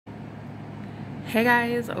Hey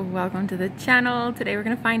guys, welcome to the channel. Today we're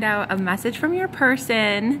gonna find out a message from your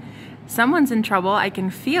person. Someone's in trouble, I can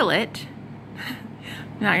feel it.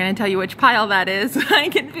 I'm not gonna tell you which pile that is. I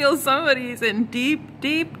can feel somebody's in deep,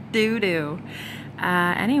 deep doo-doo.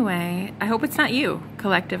 Anyway, I hope it's not you,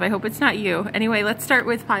 collective. I hope it's not you. Anyway, let's start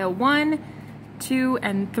with pile 1, 2,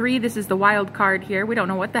 and 3. This is the wild card here. We don't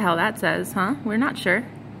know what the hell that says, huh? We're not sure.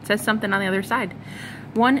 It says something on the other side.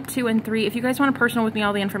 1, 2, and 3. If you guys want a personal with me,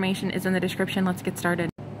 all the information is in the description. Let's get started.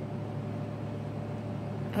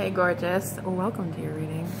 Hey, gorgeous. Welcome to your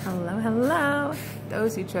reading. Hello, hello.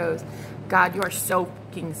 Those who chose. God, you are so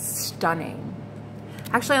fucking stunning.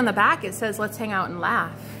 Actually, on the back, it says, let's hang out and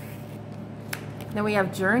laugh. Then we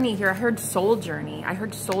have journey here. I heard soul journey. I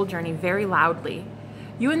heard soul journey very loudly.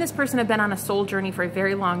 You and this person have been on a soul journey for a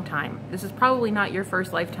very long time. This is probably not your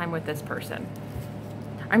first lifetime with this person.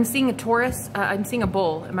 I'm seeing a Taurus, I'm seeing a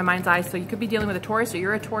bull in my mind's eye, so you could be dealing with a Taurus, or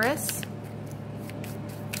you're a Taurus.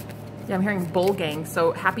 Yeah, I'm hearing bull gang,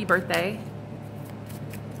 so happy birthday.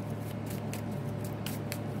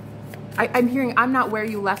 I'm hearing, I'm not where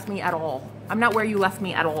you left me at all. I'm not where you left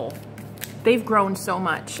me at all. They've grown so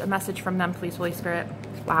much. A message from them, please, Holy Spirit.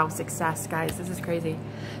 Wow, success, guys, this is crazy.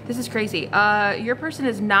 This is crazy. Your person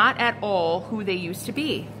is not at all who they used to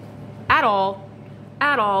be. At all.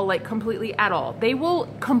 At all, like completely at all. They will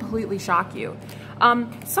completely shock you.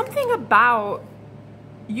 Something about,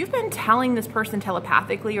 you've been telling this person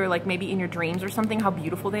telepathically or like maybe in your dreams or something how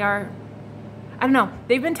beautiful they are. I don't know.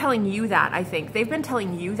 They've been telling you that, I think. They've been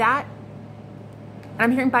telling you that. And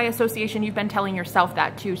I'm hearing by association, you've been telling yourself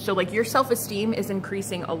that too. So like your self-esteem is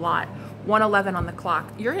increasing a lot. 111 on the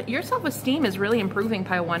clock. Your self-esteem is really improving,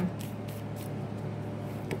 pile 1.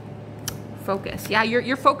 Focus. Yeah,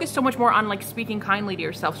 you're focused so much more on like speaking kindly to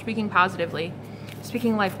yourself, speaking positively,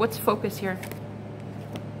 speaking life. What's focus here?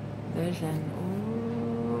 Vision.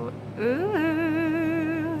 Ooh.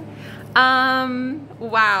 Ooh.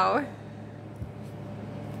 Wow.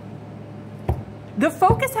 The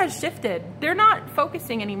focus has shifted. They're not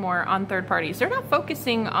focusing anymore on third parties. They're not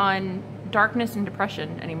focusing on darkness and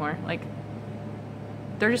depression anymore. Like,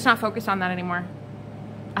 they're just not focused on that anymore.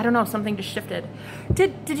 I don't know, something just shifted.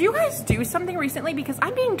 Did you guys do something recently? Because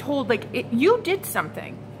I'm being told, like, you did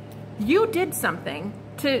something. You did something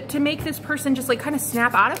to make this person just, like, kind of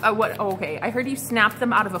snap out of, what? Oh, okay, I heard you snapped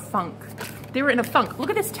them out of a funk. They were in a funk. Look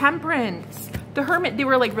at this temperance. The hermit, they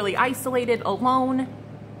were, like, really isolated, alone.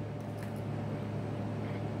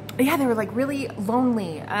 Yeah, they were, like, really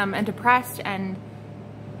lonely and depressed and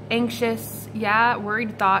anxious, yeah,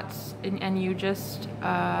 worried thoughts, and you just,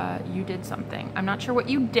 you did something. I'm not sure what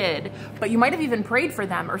you did, but you might have even prayed for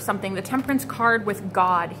them or something. The temperance card with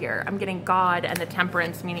God here. I'm getting God and the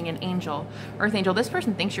temperance, meaning an angel, earth angel. This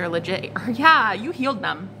person thinks you're legit. Yeah, you healed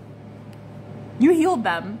them. You healed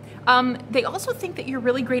them. They also think that you're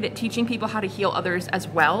really great at teaching people how to heal others as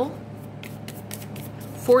well.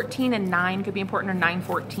 14 and 9 could be important, or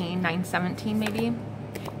 914, 917 maybe.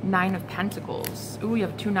 9 of Pentacles. Ooh, you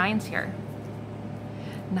have 2 9s here.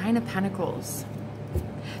 9 of Pentacles.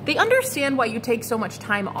 They understand why you take so much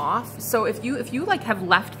time off. So if you like have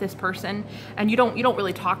left this person and you don't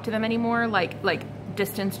really talk to them anymore, like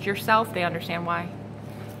distanced yourself, they understand why.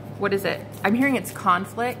 What is it? I'm hearing it's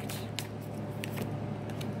conflict.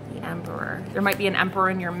 The Emperor. There might be an Emperor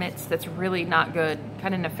in your midst that's really not good,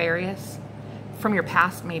 kind of nefarious. From your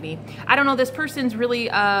past, maybe. I don't know, this person's really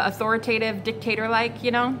authoritative, dictator-like, you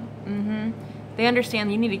know? They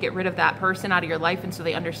understand you need to get rid of that person out of your life, and so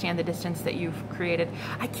they understand the distance that you've created.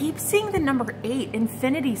 I keep seeing the number 8,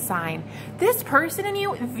 infinity sign. This person and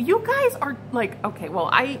you guys are like, okay,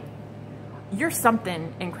 well, you're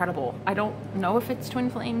something incredible. I don't know if it's twin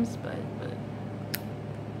flames, but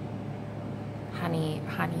honey,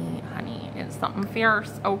 it's something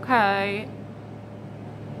fierce, okay?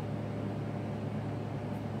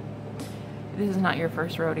 This is not your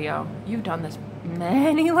first rodeo. You've done this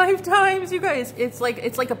many lifetimes, you guys. It's like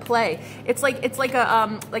a play. It's like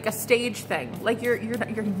a stage thing. Like you're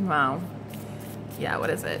wow. Yeah, what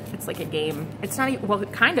is it? It's like a game. It's not even, well,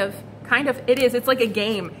 kind of it is. It's like a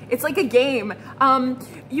game. It's like a game.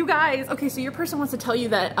 You guys, okay, so your person wants to tell you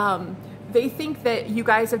that they think that you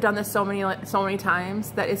guys have done this so many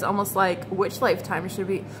times that it's almost like, which lifetime should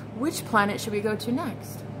we, which planet should we go to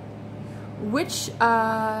next?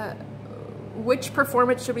 Which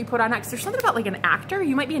performance should we put on next? There's something about like an actor.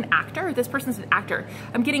 You might be an actor. This person's an actor.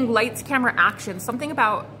 I'm getting lights, camera, action. Something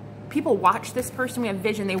about people watch this person. We have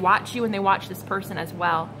vision. They watch you and they watch this person as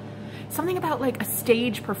well. Something about like a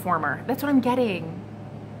stage performer. That's what I'm getting.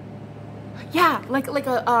 Yeah, like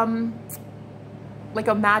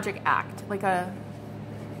a magic act, like a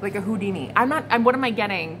Houdini. What am I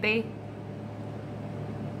getting?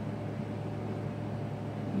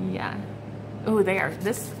 Yeah. Oh, they are,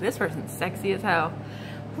 this person's sexy as hell.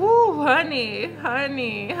 Ooh, honey,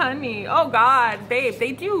 honey, honey. Oh God, babe,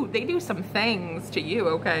 they do some things to you,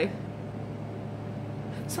 okay?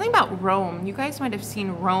 Something about Rome. You guys might have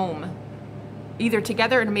seen Rome. Either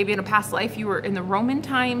together and maybe in a past life you were in the Roman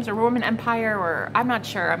times or Roman Empire, or I'm not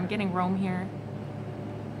sure. I'm getting Rome here.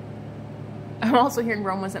 I'm also hearing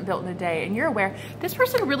Rome wasn't built in a day. And you're aware, this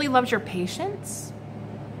person really loves your patience.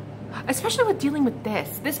 Especially with dealing with this.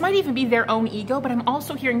 This might even be their own ego, but I'm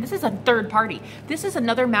also hearing this is a third party. This is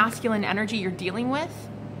another masculine energy you're dealing with.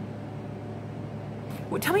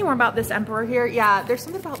 Well, tell me more about this Emperor here. Yeah, there's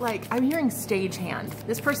something about like, I'm hearing stagehand.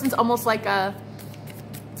 This person's almost like a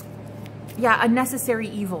necessary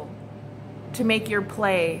evil to make your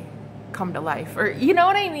play come to life. Or, you know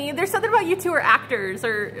what I mean? There's something about you two are actors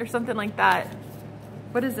or something like that.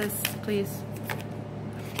 What is this, please?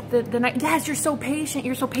 The Knight, yes, you're so patient.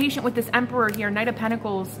 You're so patient with this Emperor here, Knight of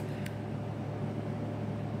Pentacles.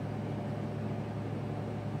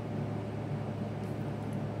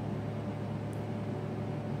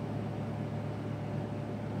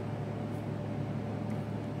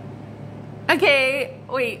 Okay,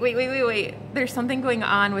 wait. There's something going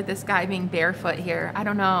on with this guy being barefoot here. I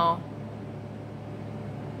don't know.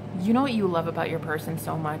 You know what you love about your person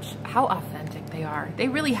so much? How authentic they are. They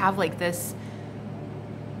really have like this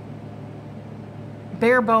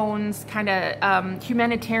bare bones kind of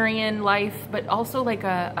humanitarian life, but also like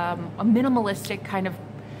a minimalistic kind of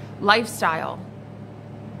lifestyle.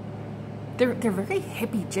 They're very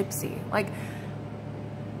hippie gypsy. Like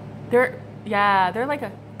they're like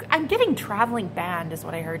a, I'm getting traveling band is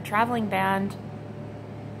what I heard. Traveling band.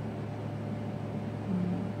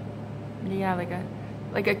 Yeah,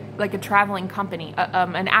 like a traveling company,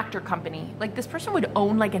 an actor company. Like this person would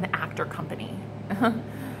own like an actor company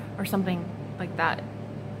or something like that.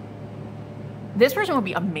 This person would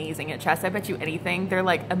be amazing at chess. I bet you anything. They're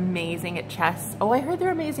like amazing at chess. Oh, I heard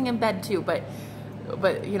they're amazing in bed too, but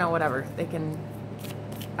you know, whatever. They can,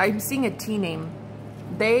 I'm seeing a T name.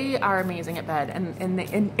 They are amazing at bed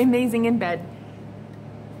and amazing in bed.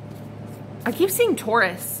 I keep seeing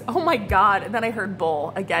Taurus. Oh my God. And then I heard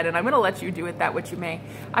Bull again, and I'm going to let you do with that what you may.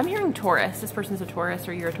 I'm hearing Taurus. This person's a Taurus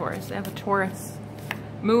or you're a Taurus. They have a Taurus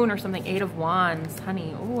moon or something. 8 of Wands.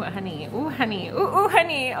 Honey. Ooh, honey. Ooh, honey. Ooh,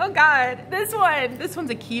 honey. Oh God. This one's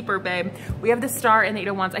a keeper, babe. We have the Star and the 8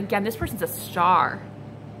 of Wands. Again, this person's a star.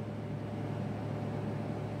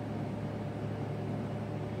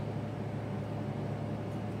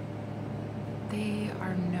 They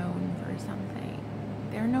are known for something.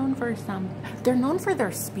 They're known for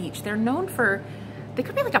their speech. They're known for, they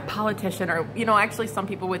could be like a politician or, you know, actually some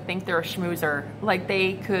people would think they're a schmoozer. Like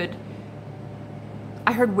they could,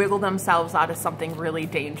 I heard wiggle themselves out of something really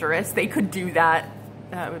dangerous. They could do that.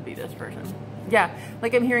 That would be this person. Yeah,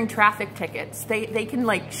 like I'm hearing traffic tickets. They can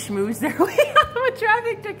like schmooze their way out of a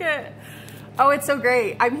traffic ticket. Oh, it's so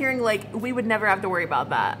great. I'm hearing like, we would never have to worry about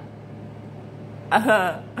that.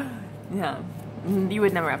 Yeah, you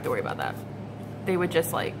would never have to worry about that. They would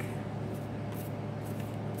just like,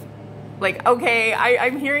 okay,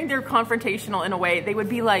 I'm hearing they're confrontational in a way. They would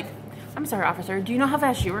be like, I'm sorry, officer, do you know how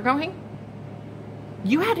fast you were going?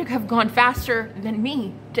 You had to have gone faster than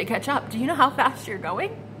me to catch up. Do you know how fast you're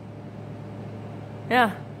going?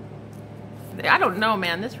 Yeah. I don't know,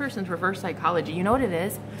 man. This person's reverse psychology. You know what it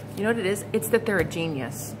is? You know what it is? It's that they're a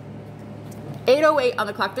genius. 8:08 on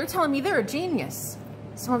the clock. They're telling me they're a genius.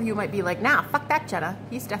 Some of you might be like, nah, fuck that Jenna.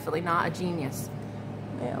 He's definitely not a genius.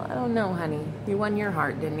 Well, I don't know, honey. He won your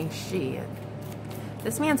heart, didn't he? Shit.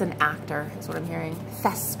 This man's an actor, is what I'm hearing.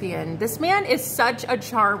 Thespian. This man is such a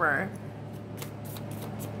charmer.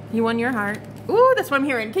 He won your heart. Ooh, that's what I'm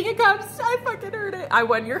hearing. King of Cups. I fucking heard it. I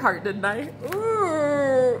won your heart, didn't I?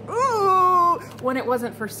 Ooh. Ooh. When it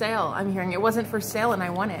wasn't for sale. I'm hearing it wasn't for sale and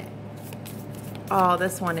I won it. Oh,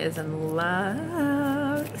 this one is in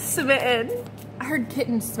love. Smitten. I heard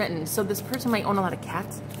kitten smitten. So this person might own a lot of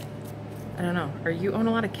cats. I don't know. Are you own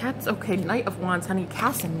a lot of cats? Okay, Knight of Wands, honey.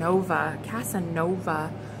 Casanova.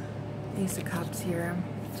 Casanova. Ace of Cups here.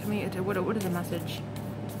 Tell me, what is the message?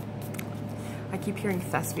 I keep hearing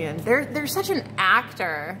thespian. They're such an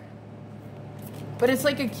actor. But it's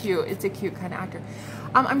like it's a cute kind of actor.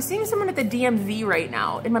 I'm seeing someone at the DMV right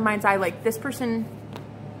now. In my mind's eye, like this person,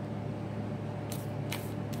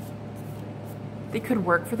 they could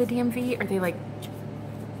work for the DMV, or they like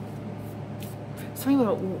something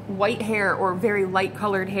about white hair or very light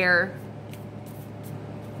colored hair.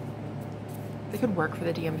 They could work for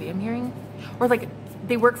the DMV, I'm hearing. Or like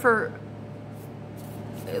they work for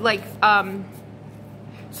like some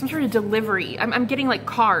sort of delivery. I'm getting like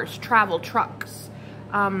cars, travel, trucks,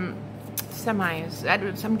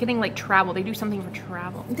 semis. I'm getting like travel. They do something for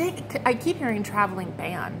travel. I keep hearing traveling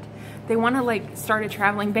band. They want to like start a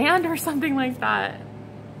traveling band or something like that.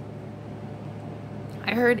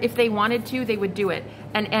 I heard if they wanted to, they would do it,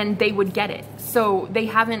 and they would get it. So they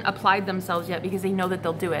haven't applied themselves yet because they know that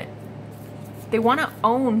they'll do it. They want to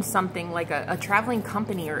own something like a traveling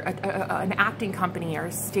company or an acting company or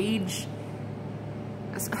a stage.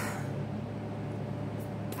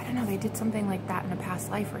 I don't know, they did something like that in a past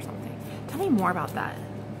life or something. Tell me more about that.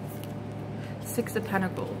 Six of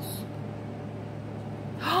Pentacles.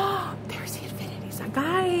 Oh, there's the infinity sign.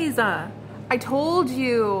 Guys, I told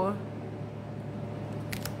you.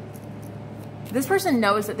 This person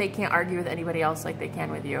knows that they can't argue with anybody else like they can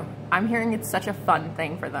with you. I'm hearing it's such a fun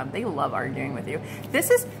thing for them. They love arguing with you. This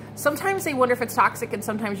is, sometimes they wonder if it's toxic and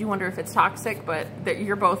sometimes you wonder if it's toxic, but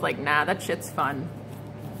you're both like, nah, that shit's fun.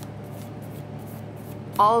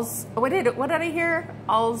 What did I hear?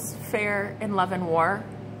 All's fair in love and war.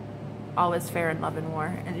 All is fair in love and war.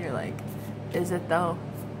 And you're like, is it though?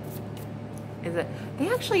 Is it?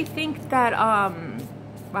 They actually think that,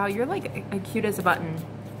 wow, you're like cute as a button.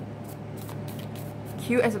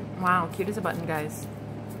 Cute as a, wow, cute as a button, guys.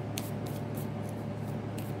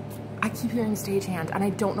 I keep hearing stagehand, and I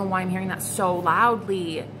don't know why I'm hearing that so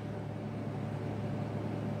loudly.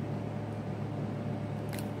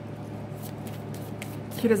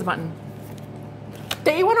 Cute as a button.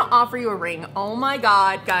 They want to offer you a ring. Oh my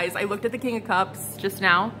God, guys. I looked at the King of Cups just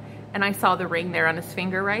now, and I saw the ring there on his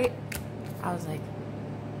finger, right? I was like,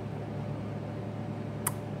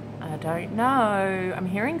 I don't know. I'm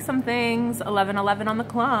hearing some things. 11:11 on the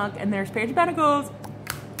clock, and there's Page of Pentacles.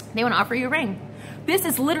 They want to offer you a ring. This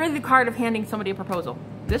is literally the card of handing somebody a proposal.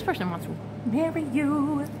 This person wants to marry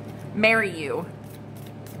you. Marry you.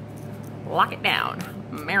 Lock it down.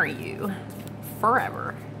 Marry you.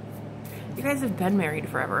 Forever. You guys have been married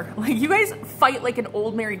forever. Like, you guys fight like an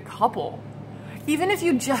old married couple. Even if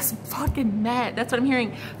you just fucking met. That's what I'm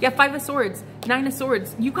hearing. You have 5 of Swords, 9 of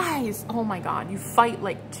Swords. You guys, oh my God, you fight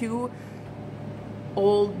like 2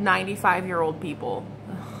 old 95-year-old people.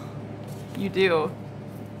 You do.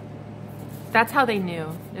 That's how they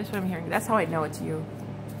knew. That's what I'm hearing. That's how I know it's you.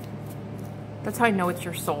 That's how I know it's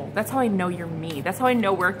your soul. That's how I know you're me. That's how I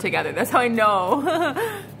know we're together. That's how I know.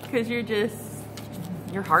 Because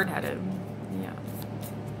you're hard-headed. Yeah.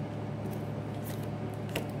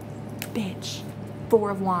 Bitch. 4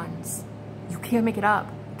 of Wands. You can't make it up.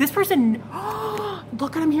 This person, oh,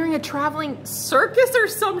 look at, I'm hearing a traveling circus or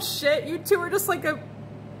some shit. You two are just like a,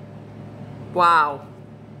 wow.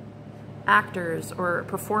 Actors or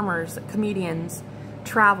performers, comedians,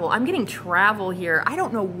 travel. I'm getting travel here. I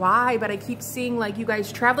don't know why, but I keep seeing like you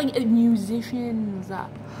guys traveling and musicians.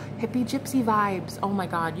 Hippie gypsy vibes. Oh my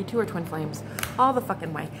God, you two are twin flames. All the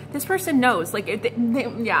fucking way. This person knows, like,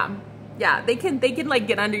 yeah, they can like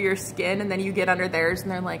get under your skin and then you get under theirs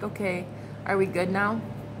and they're like, okay, are we good now?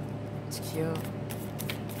 It's cute.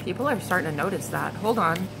 People are starting to notice that. Hold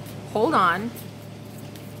on. Hold on.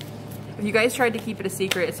 If you guys tried to keep it a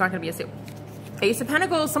secret, it's not going to be a secret. Ace of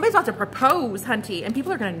Pentacles. Somebody's about to propose, hunty, and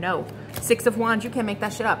people are going to know. 6 of Wands. You can't make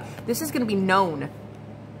that shit up. This is going to be known.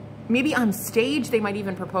 Maybe on stage they might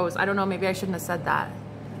even propose. I don't know. Maybe I shouldn't have said that.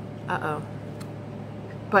 Uh-oh.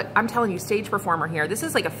 But I'm telling you, stage performer here. This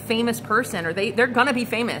is like a famous person, or they're gonna be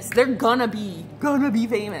famous. They're gonna be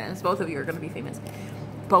famous. Both of you are gonna be famous.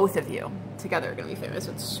 Both of you together are gonna be famous.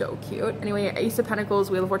 It's so cute. Anyway, Ace of Pentacles,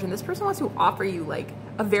 Wheel of Fortune. This person wants to offer you like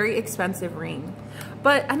a very expensive ring.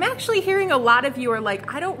 But I'm actually hearing a lot of you are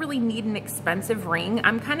like, I don't really need an expensive ring.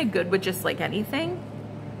 I'm kind of good with just like anything.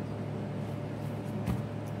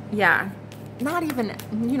 Yeah, not even,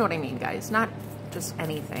 you know what I mean, guys. Not just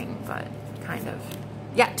anything, but kind of.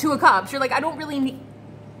 Yeah, 2 of Cups. You're like, I don't really need...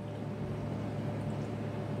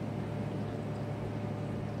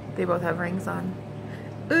 They both have rings on.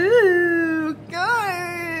 Ooh,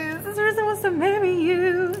 guys. This person wants to marry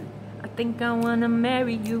you. I think I want to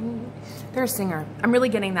marry you. They're a singer. I'm really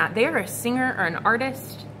getting that. They are a singer or an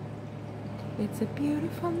artist. It's a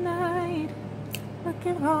beautiful night.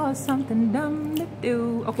 Looking for something dumb to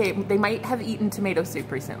do. Okay, they might have eaten tomato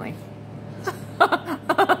soup recently.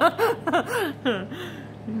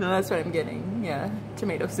 No, that's what I'm getting. Yeah,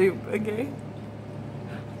 tomato soup. Okay.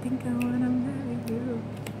 I think I wanna marry you.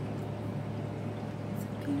 It's a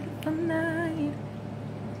beautiful night.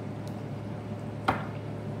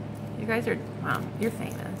 You guys are, wow, you're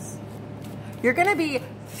famous. You're gonna be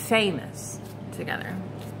famous together.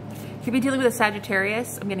 You could be dealing with a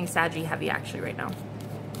Sagittarius. I'm getting Saggy heavy actually right now.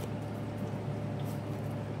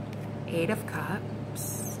 8 of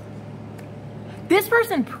Cups. This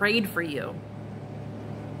person prayed for you.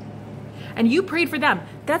 And you prayed for them.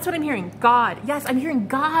 That's what I'm hearing. God. Yes, I'm hearing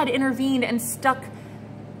God intervened and stuck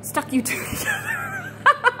you two together.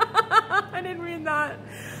 I didn't mean that.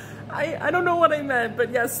 I don't know what I meant,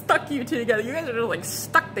 but yeah, stuck you two together. You guys are just like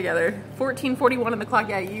stuck together. 14:41 on the clock.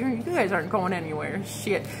 Yeah, you guys aren't going anywhere.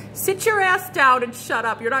 Shit. Sit your ass down and shut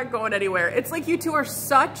up. You're not going anywhere. It's like you two are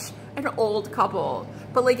such an old couple,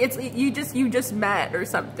 but like it's you just met or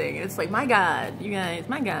something. It's like, my God, you guys,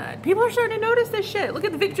 my God. People are starting to notice this shit. Look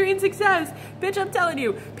at the victory and success. Bitch, I'm telling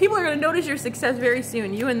you, people are gonna notice your success very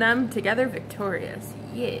soon. You and them together, victorious.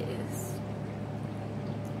 Yes.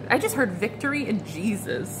 I just heard victory in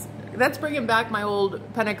Jesus. That's bringing back my old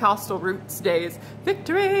Pentecostal roots days.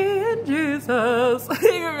 Victory in Jesus.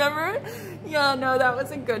 You remember? Yeah, no, that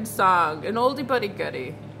was a good song. An oldie buddy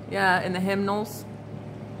goodie. Yeah, in the hymnals.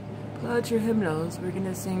 Pull out your hymnals. We're going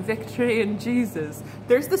to sing victory in Jesus.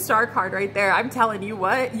 There's the star card right there. I'm telling you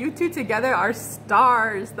what. You two together are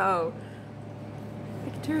stars, though.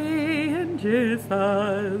 Victory in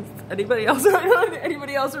Jesus. Anybody else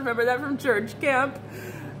remember that from church camp?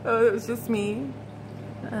 Oh, it was just me.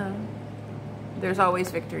 There's always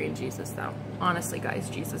victory in Jesus, though. Honestly, guys,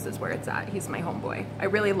 Jesus is where it's at. He's my homeboy. I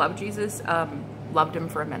really love Jesus. Loved him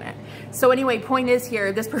for a minute. So anyway, point is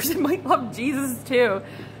here, this person might love Jesus too.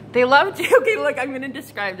 They love, okay, look, I'm going to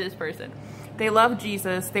describe this person. They love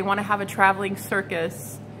Jesus. They want to have a traveling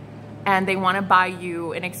circus, and they want to buy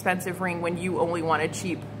you an expensive ring when you only want a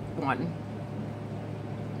cheap one.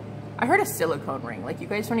 I heard a silicone ring. Like, you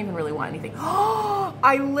guys don't even really want anything. Oh,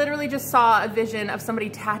 I literally just saw a vision of somebody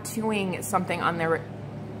tattooing something on their...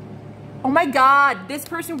 Oh my God, this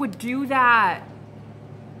person would do that.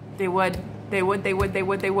 They would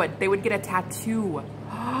get a tattoo.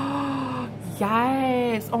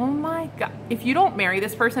 Yes, oh my God. If you don't marry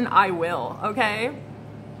this person, I will, okay?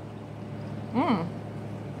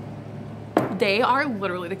 They are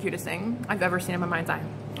literally the cutest thing I've ever seen in my mind's eye,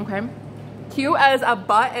 okay? Cute as a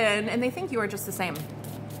button, and they think you are just the same.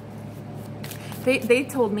 They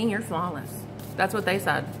told me you're flawless. That's what they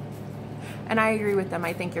said. And I agree with them.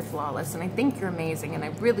 I think you're flawless, and I think you're amazing, and I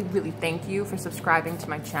really, really thank you for subscribing to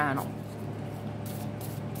my channel.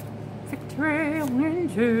 Victory in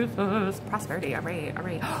Jesus. Prosperity, all right, all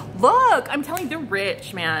right. Look, I'm telling you, they're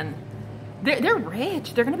rich, man. They're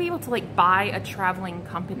rich. They're gonna be able to like buy a traveling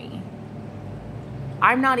company.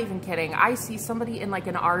 I'm not even kidding. I see somebody in like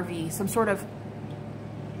an RV, some sort of,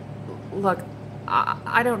 look,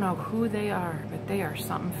 I don't know who they are, but they are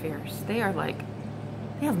something fierce. They are like,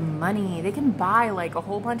 they have money. They can buy like a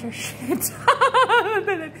whole bunch of shit.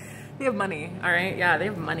 They have money, all right? Yeah, they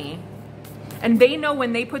have money. And they know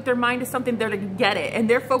when they put their mind to something, they're to get it. And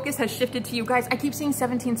their focus has shifted to you guys. I keep seeing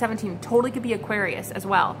 1717. Totally could be Aquarius as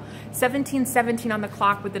well. 1717 on the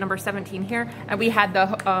clock with the number 17 here. And we had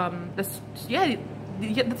the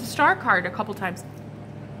star card a couple times.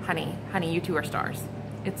 Honey, you two are stars.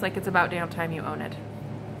 It's like it's about damn time you own it.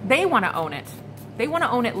 They want to own it. They want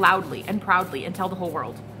to own it loudly and proudly and tell the whole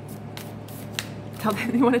world.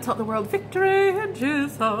 They want to tell the world, victory in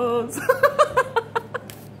Jesus.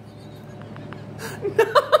 No,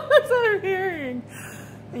 that's what I'm hearing.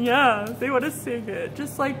 Yeah, they want to sing it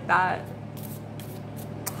just like that.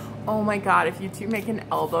 Oh my God, if you two make an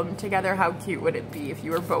album together, how cute would it be if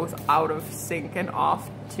you were both out of sync and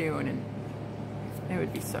off tune? And it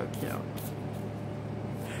would be so cute.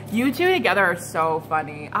 You two together are so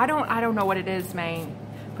funny. I don't know what it is, man,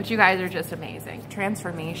 but you guys are just amazing.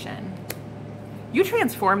 Transformation. You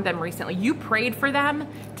transformed them recently. You prayed for them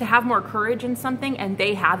to have more courage in something, and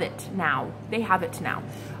they have it now. They have it now.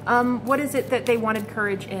 What is it that they wanted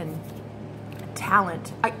courage in?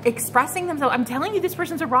 Talent. Expressing themselves. I'm telling you, this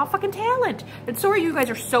person's a raw fucking talent. And so are you guys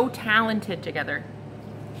are so talented together.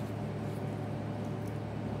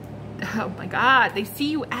 Oh my God. They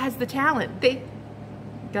see you as the talent.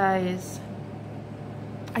 Guys,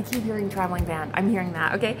 I keep hearing traveling band. I'm hearing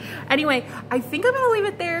that, okay? Anyway, I think I'm gonna leave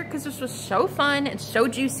it there because this was so fun and so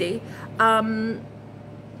juicy.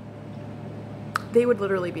 They would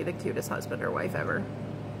literally be the cutest husband or wife ever.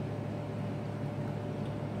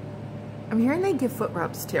 I'm hearing they give foot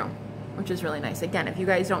rubs too, which is really nice. Again, if you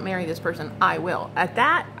guys don't marry this person, I will. At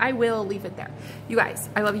that, I will leave it there. You guys,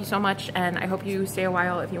 I love you so much, and I hope you stay a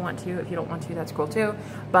while if you want to. If you don't want to, that's cool too.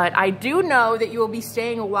 But I do know that you will be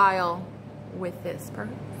staying a while with this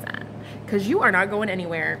person, because you are not going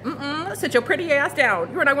anywhere. Sit your pretty ass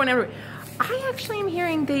down. You are not going anywhere. I actually am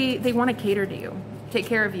hearing they want to cater to you, take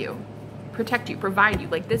care of you, protect you, provide you.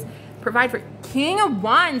 Like this, provide for King of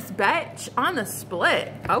Wands, bitch, on the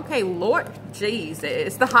split. Okay, Lord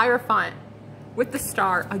Jesus, the Hierophant with the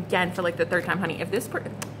star again for like the third time, honey. If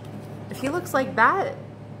he looks like that,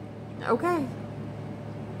 okay.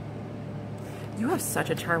 You have such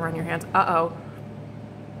a charm on your hands. Uh-oh.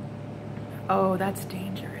 Oh, that's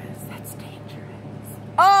dangerous. That's dangerous.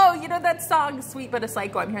 Oh, you know that song, Sweet But a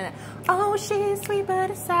Psycho? I'm hearing that. Oh, she's sweet but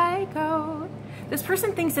a psycho. This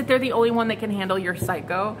person thinks that they're the only one that can handle your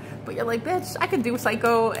psycho, but you're like, bitch, I can do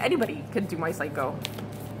psycho. Anybody could do my psycho.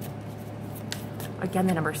 Again,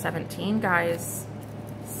 the number 17, guys.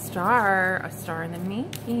 A star in the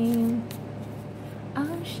making.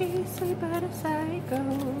 Oh, she's sweet but a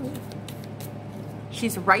psycho.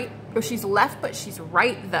 She's right, or she's left, but she's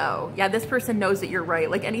right though. Yeah, this person knows that you're right.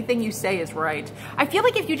 Like anything you say is right. I feel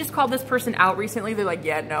like if you just called this person out recently, they're like,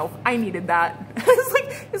 yeah, no, I needed that.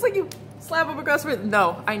 it's like you slap them across with,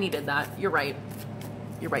 no, I needed that. You're right.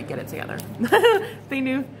 You're right, get it together. They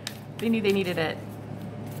knew they needed it.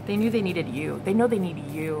 They knew they needed you. They know they need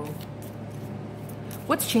you.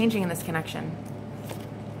 What's changing in this connection?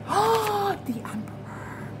 Oh, the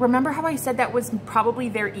Emperor. Remember how I said that was probably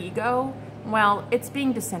their ego? Well, it's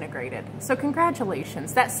being disintegrated. So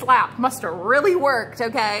congratulations. That slap must have really worked,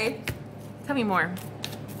 okay? Tell me more.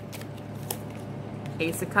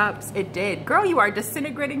 Ace of Cups. It did. Girl, you are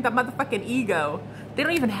disintegrating the motherfucking ego. They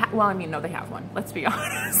don't even have, well, I mean, no, they have one. Let's be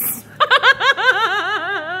honest.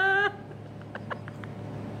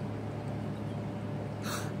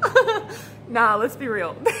 Nah, let's be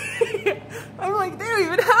real. I'm like, they don't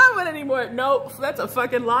even have one anymore. Nope, that's a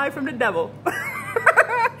fucking lie from the devil.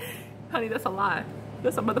 Honey, that's a lie.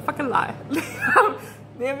 That's a motherfucking lie.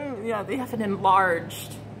 They have an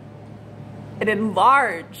enlarged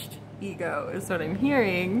ego is what I'm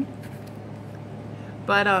hearing.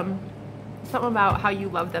 But something about how you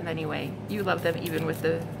love them anyway. You love them even with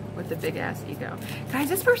the big ass ego. Guys,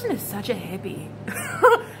 this person is such a hippie.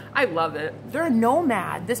 I love it. They're a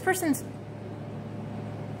nomad. This person's,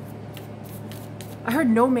 I heard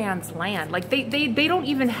no man's land. Like they don't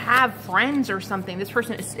even have friends or something. This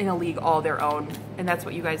person is in a league all their own. And that's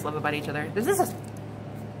what you guys love about each other. This is a,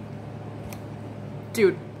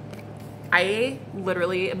 dude, I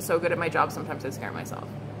literally am so good at my job. Sometimes I scare myself.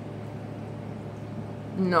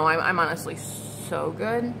 No, I'm honestly so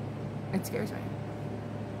good. It scares me.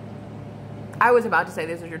 I was about to say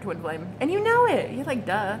this is your twin flame. And you know it. You're like,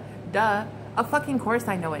 duh. Of fucking course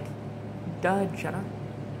I know it. Duh, Jenna.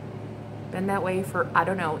 Been that way for, I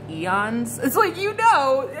don't know, eons. It's like, you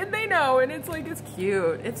know, and they know, and it's like, it's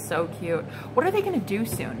cute. It's so cute. What are they gonna do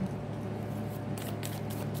soon?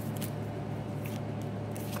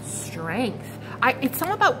 Strength. It's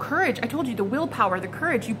something about courage. I told you, the willpower, the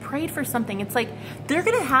courage. You prayed for something. It's like, they're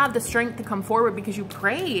gonna have the strength to come forward because you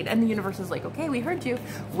prayed, and the universe is like, okay, we heard you.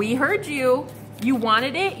 We heard you. You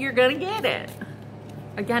wanted it, you're gonna get it.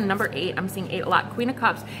 Again, number 8, I'm seeing 8 a lot. Queen of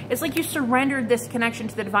Cups. It's like you surrendered this connection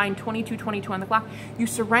to the divine. 22 on the clock. You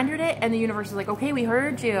surrendered it, and the universe is like, okay, we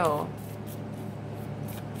heard you.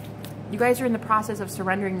 You guys are in the process of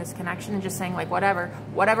surrendering this connection and just saying like, whatever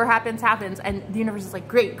happens, happens. And the universe is like,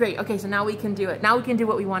 great. Okay, so now we can do it. Now we can do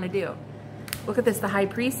what we want to do. Look at this, the High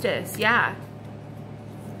Priestess. Yeah.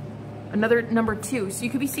 Another number 2. So you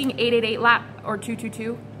could be seeing 888 lap or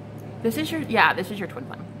 222. This is your twin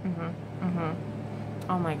flame.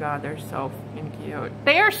 Oh my God, they're so fucking cute.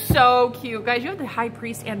 They are so cute. Guys, you have the High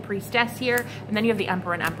Priest and Priestess here, and then you have the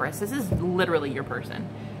Emperor and Empress. This is literally your person.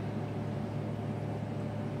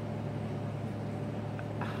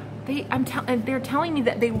 They're telling me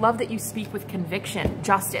that they love that you speak with conviction,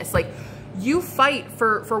 justice. Like, you fight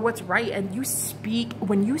for what's right, and you speak,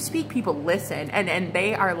 when you speak, people listen, and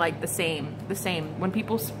they are like the same.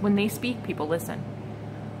 When they speak, people listen.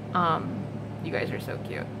 You guys are so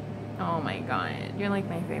cute. Oh my God, you're like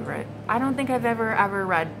my favorite. I don't think I've ever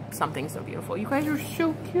read something so beautiful. You guys are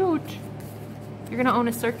so cute. You're gonna own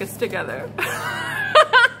a circus together.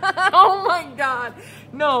 Oh my God.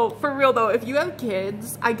 No, for real though, if you have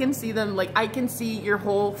kids, I can see them, like, I can see your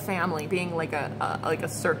whole family being like a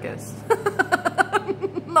circus.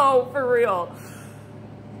 No, for real.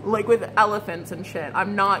 Like with elephants and shit.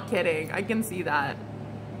 I'm not kidding. I can see that.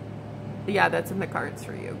 Yeah, that's in the cards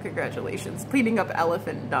for you. Congratulations. Cleaning up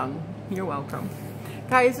elephant dung. You're welcome.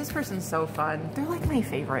 Guys, this person's so fun. They're like my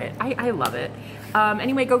favorite. I love it.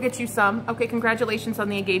 Anyway, go get you some. Okay, congratulations on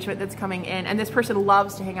the engagement that's coming in. And this person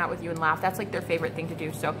loves to hang out with you and laugh. That's like their favorite thing to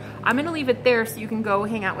do. So I'm going to leave it there so you can go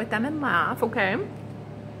hang out with them and laugh, okay?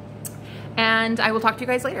 And I will talk to you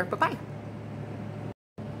guys later. Bye-bye.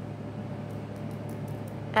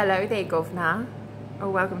 Hello there, governor. Oh,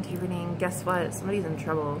 welcome to your reading. Guess what? Somebody's in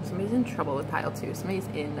trouble. Somebody's in trouble with pile 2. Somebody's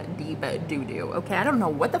in deep doo-doo. Okay, I don't know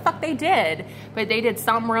what the fuck they did, but they did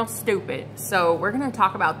something real stupid. So we're going to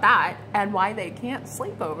talk about that and why they can't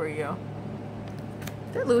sleep over you.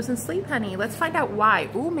 They're losing sleep, honey. Let's find out why.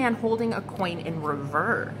 Ooh, man holding a coin in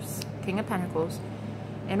reverse. King of Pentacles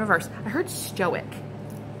in reverse. I heard stoic.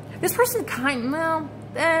 This person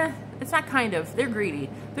it's not kind of. They're greedy.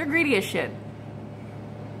 They're greedy as shit.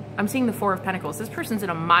 I'm seeing the Four of Pentacles. This person's in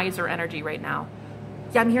a miser energy right now.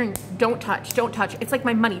 Yeah, I'm hearing don't touch, don't touch. It's like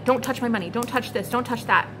my money. Don't touch my money. Don't touch this. Don't touch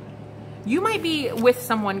that. You might be with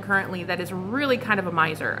someone currently that is really kind of a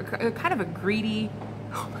miser, kind of a greedy.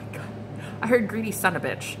 Oh my God. I heard greedy son of a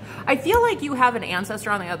bitch. I feel like you have an ancestor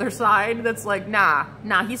on the other side that's like, nah,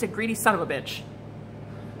 he's a greedy son of a bitch.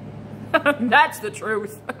 That's the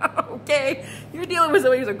truth. Okay? You're dealing with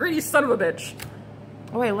somebody who's a greedy son of a bitch.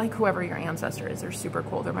 Oh, I like whoever your ancestor is. They're super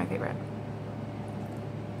cool. They're my favorite.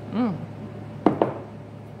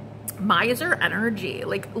 Miser energy.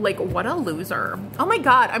 Like what a loser. Oh my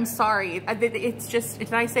God, I'm sorry. It's just,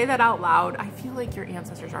 did I say that out loud? I feel like your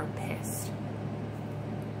ancestors are pissed.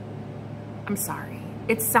 I'm sorry.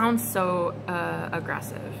 It sounds so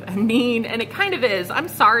aggressive and mean, and it kind of is. I'm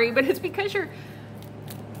sorry, but it's because you're...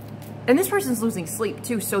 And this person's losing sleep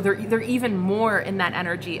too, so they're even more in that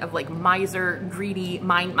energy of like miser, greedy,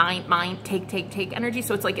 mine, take energy.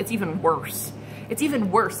 So it's like, it's even worse. It's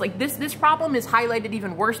even worse. Like this problem is highlighted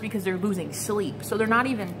even worse because they're losing sleep. So they're not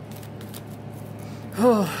even...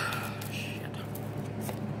 Oh, shit.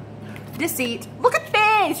 Deceit. Look at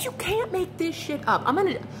this. You can't make this shit up.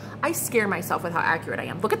 I scare myself with how accurate I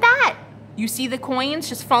am. Look at that. You see the coins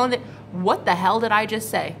just falling. What the hell did I just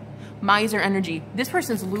say? Miser energy. This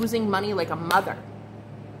person's losing money like a mother.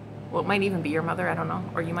 Well, it might even be your mother. I don't know.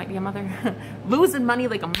 Or you might be a mother. Losing money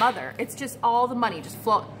like a mother. It's just all the money just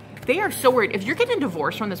flow. They are so worried. If you're getting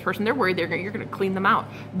divorced from this person, they're worried you're going to clean them out.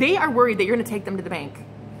 They are worried that you're going to take them to the bank.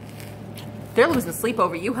 They're losing sleep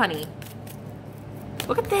over you, honey.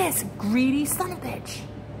 Look at this. Greedy son of a bitch.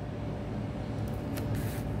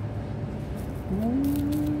 Ooh.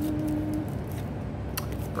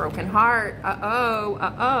 Broken heart.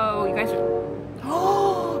 Uh-oh. You guys are...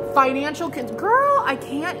 Oh, financial... Girl, I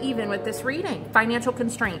can't even with this reading. Financial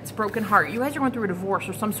constraints, broken heart. You guys are going through a divorce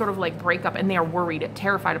or some sort of like breakup, and they are worried,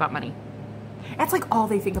 terrified about money. That's like all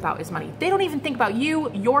they think about is money. They don't even think about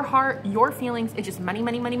you, your heart, your feelings. It's just money,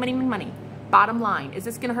 money, money, money, money, money. Bottom line. Is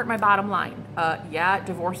this going to hurt my bottom line? Yeah,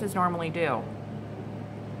 divorces normally do.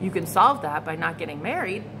 You can solve that by not getting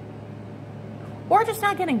married or just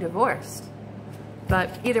not getting divorced.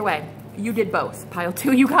 But either way, you did both. Pile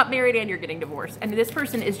 2, you got married and you're getting divorced. And this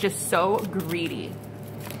person is just so greedy.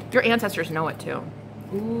 Your ancestors know it too.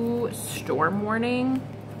 Ooh, storm warning.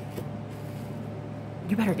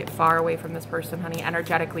 You better get far away from this person, honey,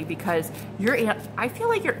 energetically, because I feel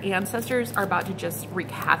like your ancestors are about to just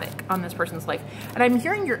wreak havoc on this person's life. And I'm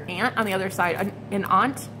hearing your aunt on the other side, an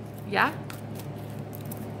aunt, yeah?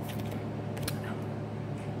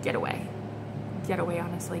 Get away. Get away,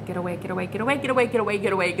 honestly. Get away, get away, get away, get away, get away,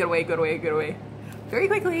 get away, get away, get away, get away. Very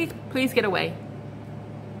quickly, please get away.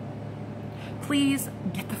 Please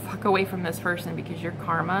get the fuck away from this person because your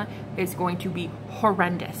karma is going to be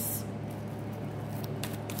horrendous.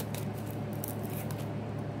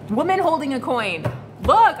 Woman holding a coin.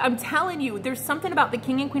 Look, I'm telling you, there's something about the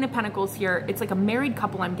King and Queen of Pentacles here. It's like a married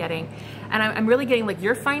couple I'm getting. And I'm really getting like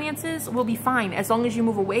your finances will be fine as long as you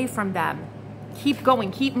move away from them. Keep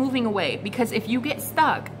going, keep moving away, because if you get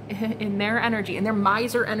stuck in their energy, in their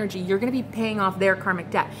miser energy, you're going to be paying off their karmic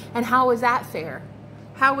debt. And how is that fair?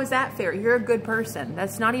 How is that fair? You're a good person.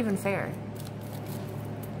 That's not even fair.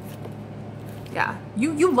 Yeah,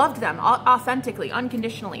 you loved them authentically,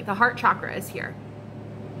 unconditionally. The heart chakra is here.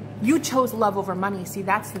 You chose love over money. See,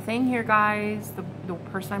 that's the thing here, guys. The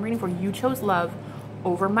person I'm reading for, you chose love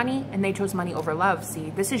over money, and they chose money over love. See,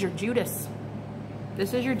 this is your Judas.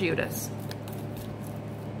 This is your Judas.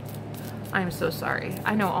 I'm so sorry.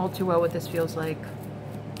 I know all too well what this feels like.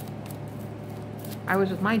 I was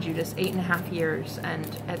with my Judas 8.5 years, and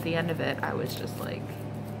at the end of it, I was just like,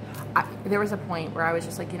 there was a point where I was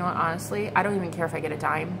just like, you know what, honestly, I don't even care if I get a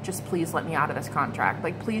dime. Just please let me out of this contract.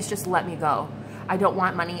 Like, please just let me go. I don't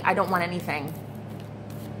want money. I don't want anything.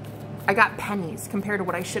 I got pennies compared to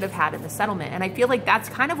what I should have had in the settlement. And I feel like that's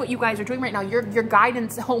kind of what you guys are doing right now. Your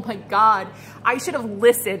guidance, oh my God. I should have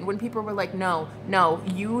listened when people were like, no,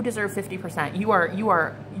 you deserve 50%.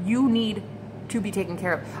 You need to be taken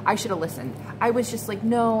care of. I should have listened. I was just like,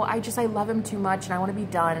 no, I love him too much and I want to be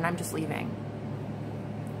done and I'm just leaving.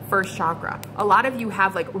 First chakra. A lot of you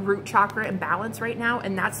have like root chakra imbalance right now,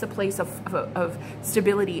 and that's the place of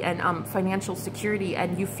stability and financial security,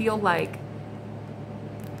 and you feel like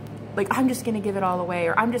I'm just gonna give it all away,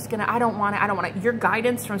 or I don't want it. Your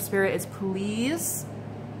guidance from spirit is please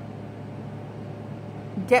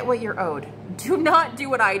get what you're owed. Do not do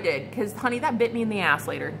what I did, because honey, that bit me in the ass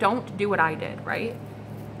later. Don't do what I did, right?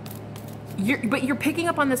 But you're picking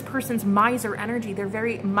up on this person's miser energy. They're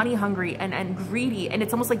very money hungry and greedy. And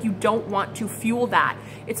it's almost like you don't want to fuel that.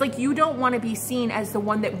 It's like you don't want to be seen as the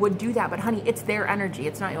one that would do that. But honey, it's their energy.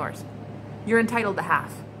 It's not yours. You're entitled to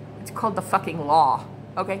half. It's called the fucking law.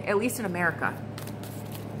 Okay? At least in America.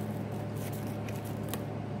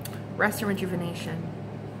 Rest and rejuvenation.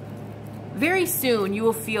 Very soon you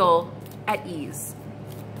will feel at ease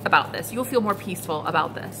about this. You'll feel more peaceful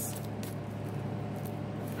about this.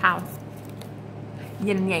 How?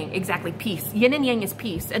 Yin and yang, exactly, peace. Yin and yang is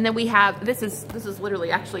peace. And then we have, this is literally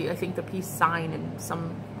actually, I think, the peace sign in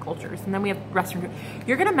some cultures. And then we have rest and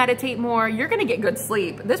you're gonna meditate more, you're gonna get good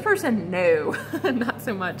sleep. This person, no, not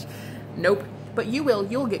so much. Nope. But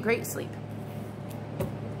you'll get great sleep.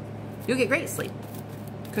 You'll get great sleep.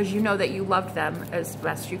 Because you know that you loved them as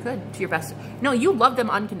best you could, to your best. No, you love them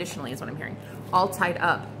unconditionally is what I'm hearing. All tied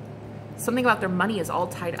up. Something about their money is all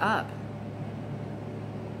tied up.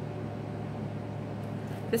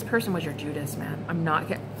 This person was your Judas, man. I'm not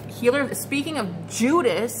healer. Speaking of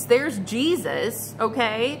Judas, there's Jesus,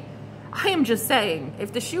 okay? I am just saying,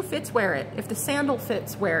 if the shoe fits, wear it. If the sandal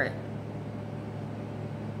fits, wear it.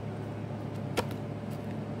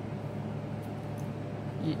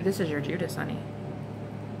 This is your Judas, honey.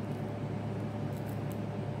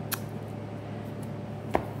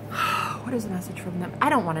 What is the message from them? I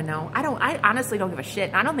don't want to know. I honestly don't give a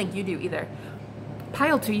shit. I don't think you do either.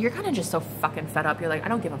 Pile 2, you're kind of just so fucking fed up. You're like, I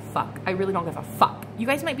don't give a fuck. I really don't give a fuck. You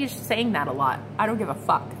guys might be saying that a lot. I don't give a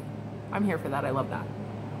fuck. I'm here for that. I love that.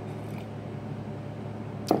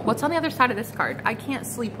 What's on the other side of this card? I can't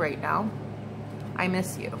sleep right now. I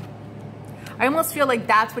miss you. I almost feel like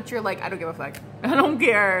that's what you're like. I don't give a fuck. I don't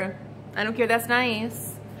care. I don't care. That's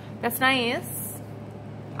nice. That's nice.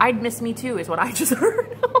 I'd miss me too is what I just heard.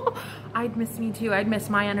 I'd miss me too. I'd miss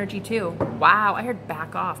my energy too. Wow, I heard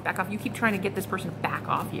back off. Back off. You keep trying to get this person to back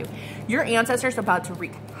off you. Your ancestors are about to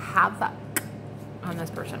wreak havoc on this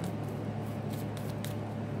person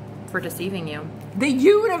for deceiving you. The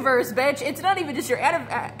universe, bitch. It's not even just your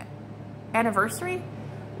anniversary.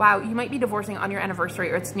 Wow, you might be divorcing on your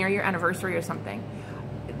anniversary or it's near your anniversary or something.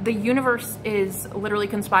 The universe is literally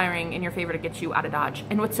conspiring in your favor to get you out of Dodge.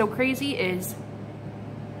 And what's so crazy is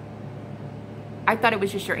I thought it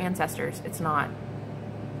was just your ancestors. It's not.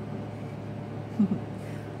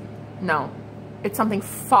 No, it's something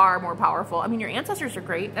far more powerful. I mean, your ancestors are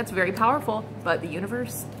great. That's very powerful. But the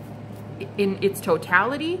universe in its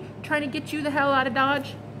totality trying to get you the hell out of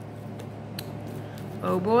Dodge.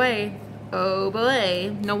 Oh boy. Oh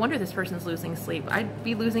boy. No wonder this person's losing sleep. I'd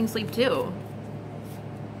be losing sleep too.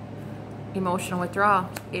 Emotional withdrawal.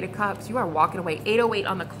 8 of Cups. You are walking away. 8:08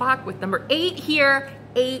 on the clock with number 8 here.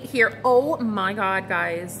 8 here. Oh my God,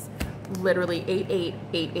 guys. Literally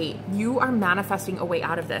 8888. You are manifesting a way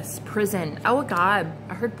out of this. Prison. Oh God.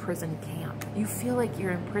 I heard prison camp. You feel like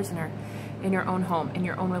you're a prisoner in your own home, in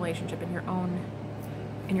your own relationship, in your own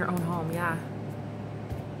home. Yeah.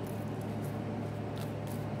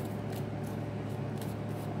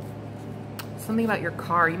 Something about your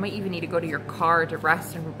car. You might even need to go to your car to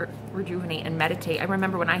rest and rejuvenate and meditate. I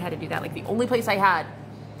remember when I had to do that. Like the only place I had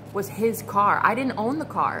was his car. I didn't own the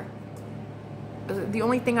car. The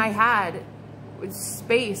only thing I had was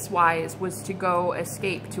space-wise was to go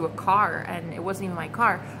escape to a car, and it wasn't even my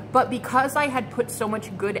car. But because I had put so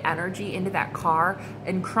much good energy into that car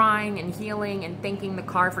and crying and healing and thanking the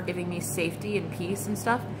car for giving me safety and peace and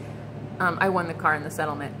stuff, I won the car in the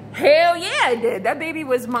settlement. Hell yeah, I did. That baby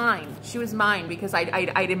was mine. She was mine because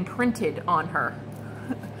I'd imprinted on her.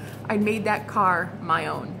 I made that car my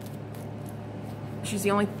own. She's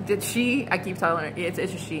the only, I keep telling her, it's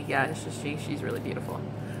just she. Yeah, it's just she. She's really beautiful.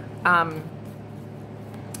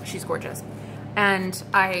 She's gorgeous. And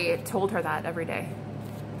I told her that every day.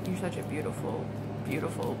 You're such a beautiful,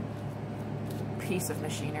 beautiful piece of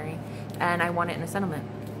machinery. And I won it in a settlement.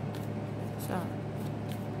 So.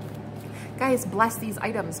 Guys, bless these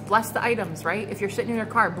items. Bless the items, right? If you're sitting in your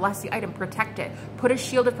car, bless the item. Protect it. Put a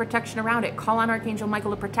shield of protection around it. Call on Archangel Michael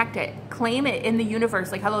to protect it. Claim it in the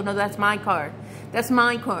universe. Like, hello, no, that's my car. That's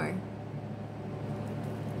my car.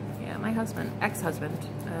 Yeah, my husband, ex-husband,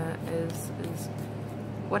 is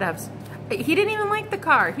whatevs. He didn't even like the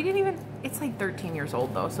car. He didn't even. It's like 13 years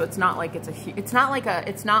old though, so it's not like it's not like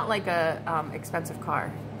a expensive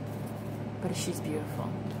car. But she's beautiful.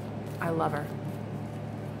 I love her.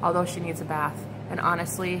 Although she needs a bath. And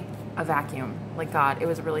honestly, a vacuum. Like God, it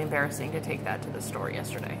was really embarrassing to take that to the store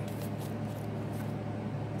yesterday.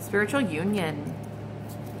 Spiritual union.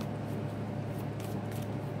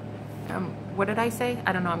 What did I say?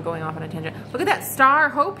 I don't know, I'm going off on a tangent. Look at that star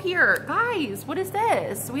hope here. Guys, what is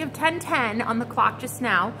this? We have 10-10 on the clock just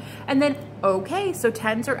now. And then, okay, so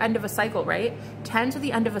 10s are end of a cycle, right? 10s are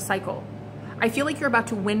the end of a cycle. I feel like you're about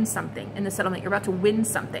to win something in the settlement. You're about to win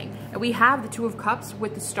something. And we have the Two of Cups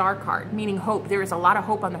with the Star card, meaning hope. There is a lot of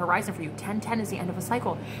hope on the horizon for you. 10-10 is the end of a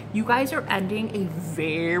cycle. You guys are ending a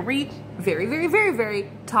very, very, very, very,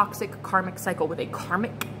 very toxic karmic cycle with a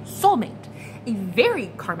karmic soulmate. A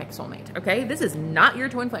very karmic soulmate, okay? This is not your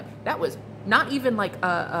twin flame. That was not even like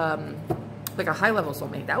a high-level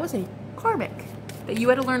soulmate. That was a karmic that you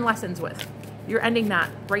had to learn lessons with. You're ending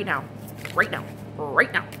that right now. Right now.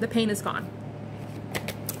 Right now. The pain is gone.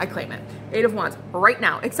 I claim it. 8 of Wands, right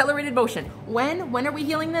now. Accelerated motion. When are we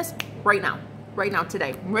healing this? Right now. Right now,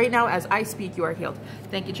 today. Right now, as I speak, you are healed.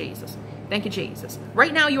 Thank you, Jesus. Thank you, Jesus.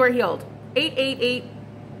 Right now, you are healed. 8, 8, 8,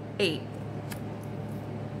 8.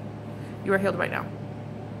 You are healed right now.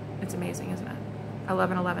 It's amazing, isn't it?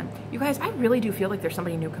 11, 11. You guys, I really do feel like there's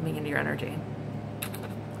somebody new coming into your energy.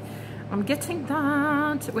 I'm getting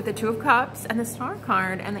that with the Two of Cups and the Star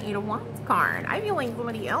card and the 8 of Wands card. I feel like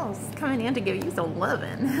somebody else coming in to give you some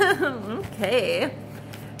loving. Okay.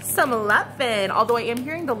 Some loving. Although I am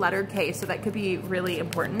hearing the letter K, so that could be really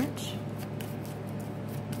important.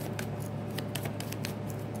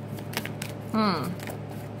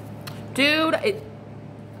 Dude,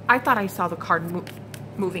 I thought I saw the card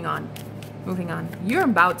moving on. Moving on. You're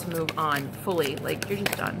about to move on fully. Like, you're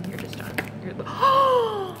just done. You're just done.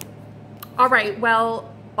 All right,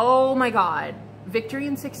 well, oh my God. Victory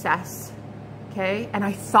and success, okay? And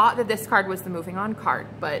I thought that this card was the moving on card,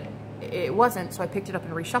 but it wasn't, so I picked it up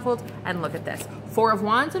and reshuffled, and look at this. 4 of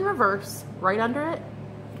Wands in reverse, right under it.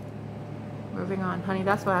 Moving on, honey,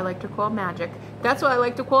 that's what I like to call magic. That's what I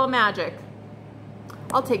like to call magic.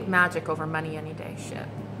 I'll take magic over money any day, shit.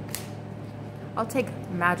 I'll take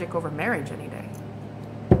magic over marriage any day.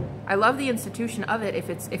 I love the institution of it if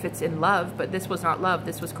it's in love, but this was not love,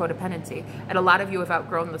 this was codependency. And a lot of you have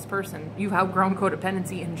outgrown this person. You've outgrown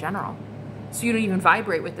codependency in general. So you don't even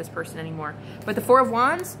vibrate with this person anymore. But the 4 of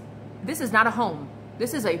Wands, this is not a home.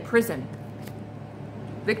 This is a prison.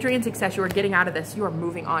 Victory and success, you are getting out of this. You are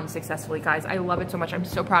moving on successfully, guys. I love it so much. I'm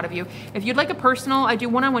so proud of you. If you'd like a personal, I do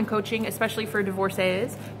one-on-one coaching, especially for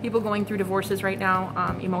divorcees, people going through divorces right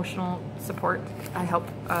now, emotional support. I help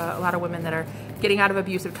a lot of women that are getting out of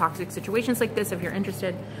abusive, toxic situations like this, if you're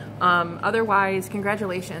interested. Otherwise,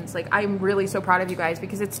 congratulations. Like, I'm really so proud of you guys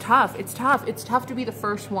because it's tough. It's tough. It's tough to be the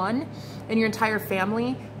first one in your entire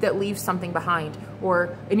family that leaves something behind,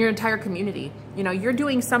 or in your entire community. You know, you're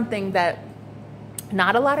doing something that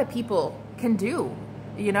not a lot of people can do,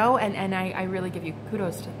 you know, and I really give you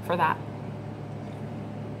kudos for that.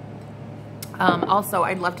 Also,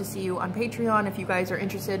 I'd love to see you on Patreon if you guys are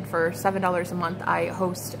interested. For $7 a month, I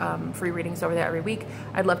host free readings over there every week.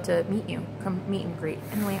 I'd love to meet you. Come meet and greet.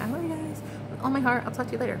 Anyway, I love you guys with all my heart. I'll talk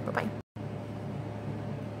to you later. Bye-bye.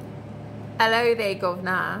 Hello there,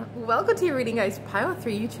 Govna. Welcome to your reading, guys. Pile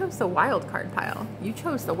 3, you chose the wild card pile. You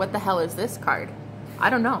chose the what the hell is this card? I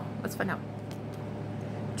don't know. Let's find out.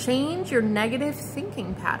 Change your negative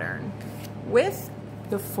thinking pattern with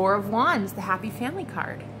the 4 of Wands, the happy family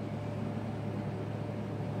card.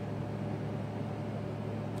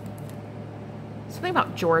 Something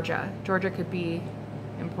about Georgia. Georgia could be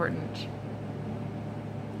important.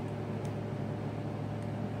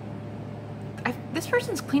 This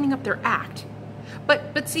person's cleaning up their act.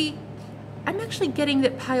 But see, I'm actually getting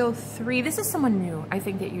that pile 3. This is someone new, I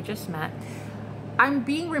think, that you just met. I'm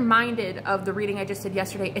being reminded of the reading I just did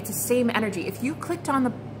yesterday. It's the same energy. If you clicked on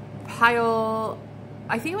the pile,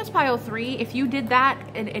 I think it was pile 3. If you did that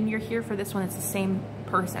and you're here for this one, it's the same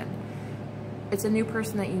person. It's a new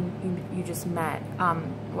person that you just met.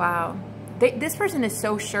 Wow. This person is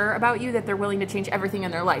so sure about you that they're willing to change everything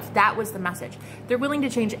in their life. That was the message. They're willing to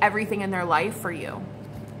change everything in their life for you.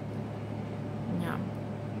 Yeah.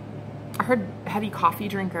 I heard heavy coffee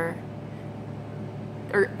drinker.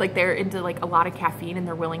 Or like they're into like a lot of caffeine and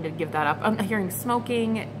they're willing to give that up. I'm hearing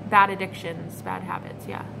smoking, bad addictions, bad habits.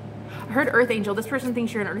 Yeah. I heard Earth Angel. This person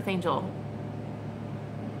thinks you're an Earth Angel.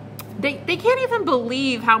 They can't even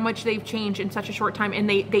believe how much they've changed in such a short time. And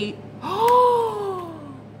they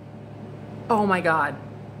oh my God.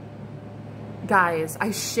 Guys,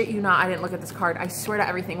 I shit you not, I didn't look at this card. I swear to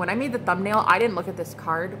everything. When I made the thumbnail, I didn't look at this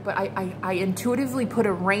card, but I intuitively put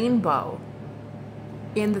a rainbow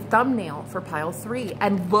in the thumbnail for pile 3.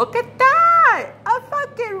 And look at that! A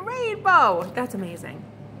fucking rainbow! That's amazing.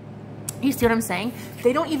 You see what I'm saying?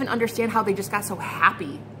 They don't even understand how they just got so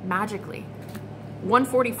happy magically.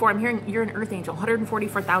 144, I'm hearing you're an Earth Angel.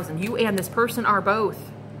 144,000. You and this person are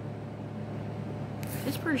both.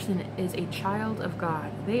 This person is a child of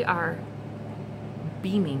God. They are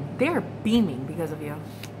beaming. They are beaming because of you.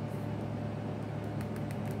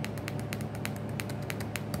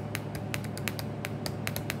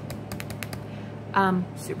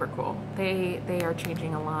 Super cool. They are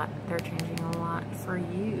changing a lot. They're changing a lot for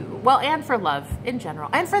you. Well, and for love in general,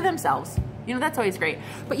 and for themselves. You know, that's always great.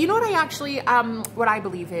 But you know what I actually, what I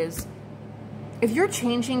believe is, if you're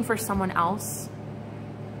changing for someone else,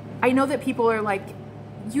 I know that people are like,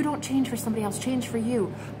 you don't change for somebody else, change for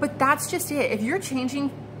you. But that's just it. If you're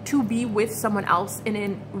changing to be with someone else in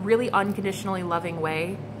a really unconditionally loving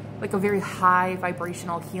way, like a very high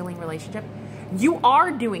vibrational healing relationship, you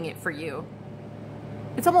are doing it for you.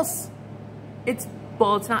 It's almost,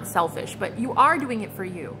 well, it's not selfish, but you are doing it for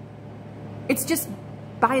you. It's just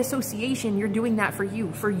by association, you're doing that for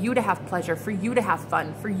you to have pleasure, for you to have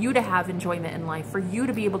fun, for you to have enjoyment in life, for you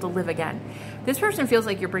to be able to live again. This person feels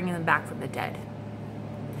like you're bringing them back from the dead.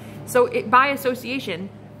 So by association,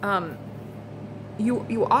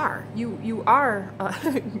 you are,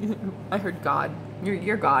 I heard God,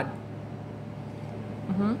 you're God.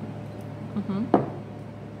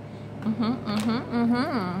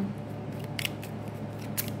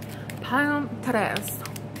 Palm tres.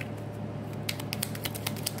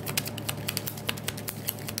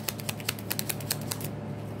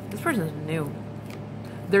 This person is new.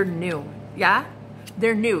 They're new. Yeah?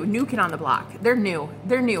 They're new. New kid on the block. They're new.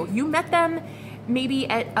 They're new. You met them maybe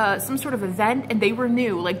at some sort of event and they were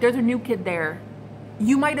new. Like they're the new kid there.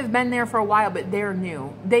 You might have been there for a while, but they're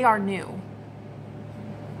new. They are new.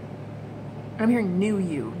 I'm hearing new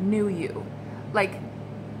you. Like,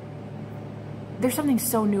 there's something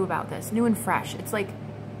so new about this, new and fresh. It's like,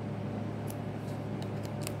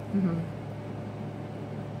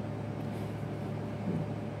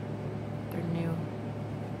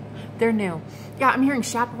 they're new. Yeah, I'm hearing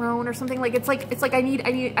chaperone or something. Like, it's like I need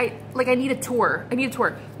a tour. We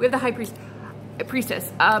have the high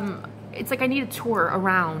priestess. It's like I need a tour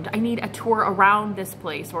around. I need a tour around this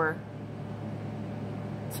place, or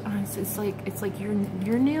it's like you're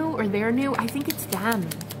new or they're new. I think it's them.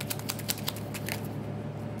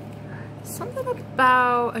 Something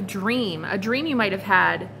about a dream you might have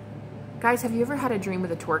had. Guys, have you ever had a dream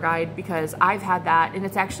with a tour guide? Because I've had that, and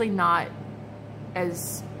it's actually not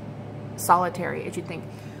as solitary as you'd think.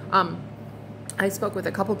 I spoke with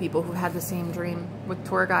a couple people who had the same dream with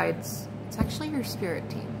tour guides. It's actually your spirit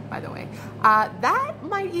team, by the way. That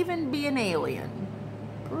might even be an alien.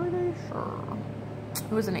 Pretty sure.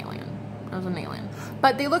 It was an alien. It was an alien.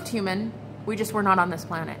 But they looked human. We just were not on this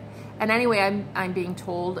planet. And anyway, I'm being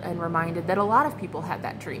told and reminded that a lot of people had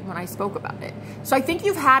that dream when I spoke about it. So I think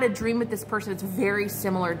you've had a dream with this person. It's a very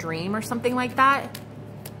similar dream or something like that.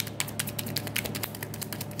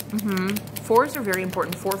 Fours are very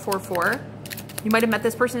important. 444. You might have met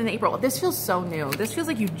this person in April. This feels so new. This feels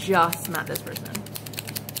like you just met this person.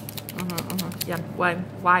 Yeah.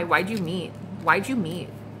 Why'd you meet? Why'd you meet?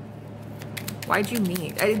 Why'd you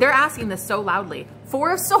meet? They're asking this so loudly.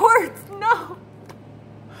 4 of Swords. No.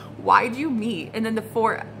 Why'd you meet? And then the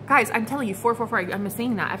 4. Guys, I'm telling you, 444. I'm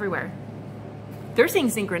seeing that everywhere. They're seeing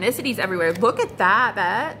synchronicities everywhere. Look at that,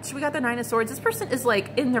 bitch. We got the 9 of Swords. This person is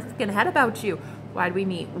like in their freaking head about you. Why'd we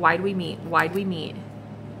meet? Why'd we meet? Why'd we meet?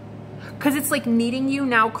 Because it's like meeting you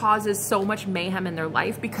now causes so much mayhem in their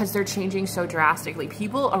life because they're changing so drastically.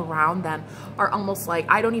 People around them are almost like,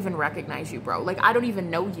 I don't even recognize you, bro. Like, I don't even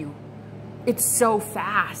know you. It's so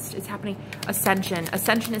fast. It's happening. Ascension.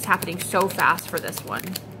 Ascension is happening so fast for this one.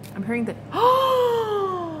 I'm hearing that.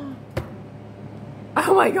 Oh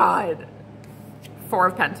my God. 4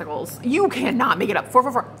 of Pentacles. You cannot make it up.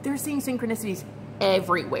 444. They're seeing synchronicities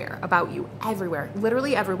everywhere about you. Everywhere.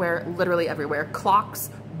 Literally everywhere. Literally everywhere. Clocks,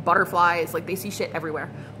 butterflies. Like, they see shit everywhere.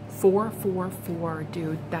 444.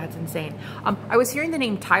 Dude, that's insane. I was hearing the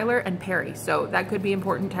name Tyler and Perry. So that could be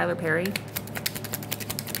important. Tyler Perry.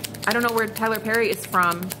 I don't know where Tyler Perry is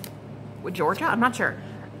from. With Georgia? I'm not sure.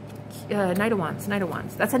 Knight of Wands. Knight of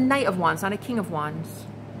Wands. That's a Knight of Wands, not a King of Wands.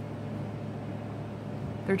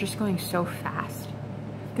 They're just going so fast.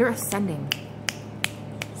 They're ascending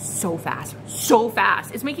so fast. So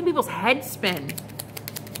fast. It's making people's heads spin.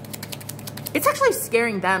 It's actually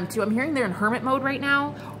scaring them too. I'm hearing they're in hermit mode right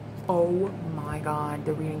now. Oh my God.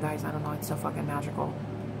 The reading, guys, I don't know. It's so fucking magical.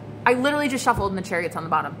 I literally just shuffled in the Chariots on the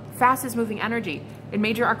bottom. Fastest moving energy. In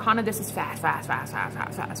Major Arcana, this is fast, fast, fast, fast,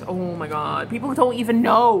 fast, fast. Oh my God. People don't even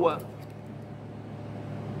know.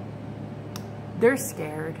 They're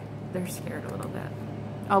scared. They're scared a little bit.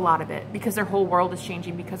 A lot of it. Because their whole world is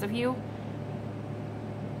changing because of you.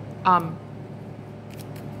 I'm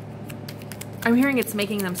hearing it's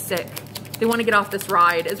making them sick. They want to get off this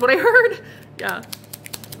ride, is what I heard. Yeah.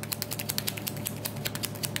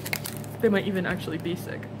 They might even actually be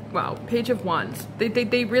sick. Wow, Page of Wands.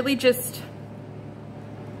 They really just,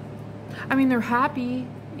 I mean, they're happy,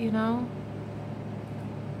 you know?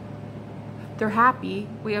 They're happy.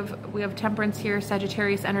 We have Temperance here,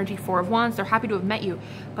 Sagittarius energy, Four of Wands. They're happy to have met you,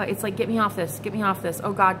 but it's like, get me off this, get me off this.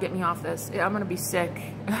 Oh God, get me off this. I'm gonna be sick.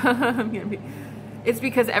 It's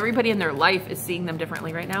because everybody in their life is seeing them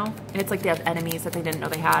differently right now. And it's like they have enemies that they didn't know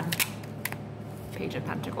they had. Page of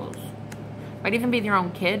Pentacles. Might even be their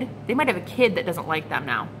own kid. They might have a kid that doesn't like them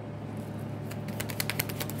now.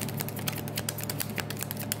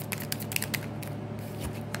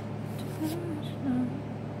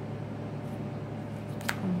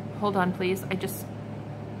 Hold on, please.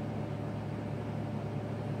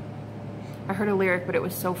 I heard a lyric, but it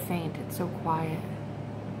was so faint. It's so quiet.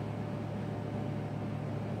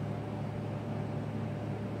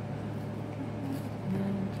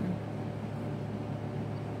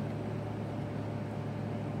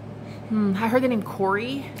 I heard the name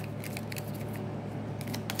Corey.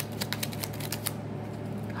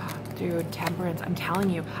 Oh, dude, Temperance, I'm telling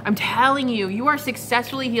you, you are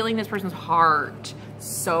successfully healing this person's heart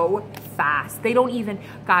so fast. They don't even,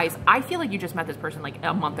 guys, I feel like you just met this person like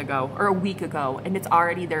a month ago or a week ago, and it's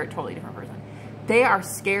already, they're a totally different person. They are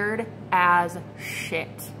scared as shit.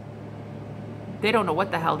 They don't know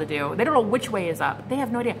what the hell to do. They don't know which way is up. They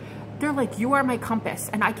have no idea. They're like, you are my compass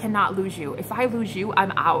and I cannot lose you. If I lose you,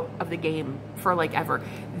 I'm out of the game for like ever.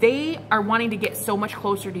 They are wanting to get so much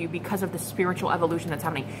closer to you because of the spiritual evolution that's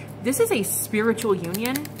happening. This is a spiritual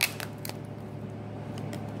union.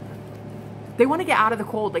 They want to get out of the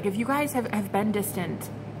cold. Like if you guys have been distant,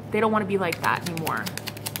 they don't want to be like that anymore.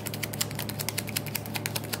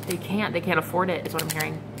 They can't afford it is what I'm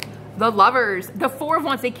hearing. The Lovers, the Four of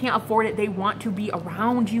Wands, they can't afford it. They want to be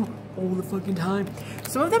around you all the fucking time.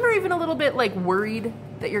 Some of them are even a little bit like worried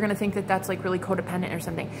that you're going to think that that's like really codependent or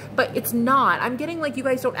something, but it's not. I'm getting like you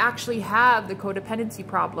guys don't actually have the codependency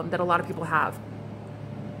problem that a lot of people have.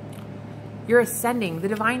 You're ascending. The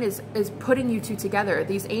divine is putting you two together.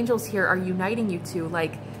 These angels here are uniting you two.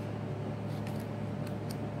 Like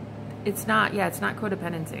it's not, yeah, it's not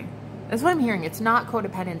codependency. That's what I'm hearing. It's not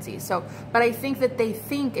codependency. So, but I think that they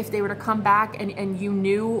think if they were to come back and you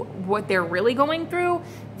knew what they're really going through,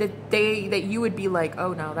 that you would be like,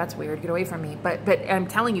 oh no, that's weird. Get away from me. But I'm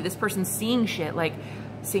telling you, this person's seeing shit like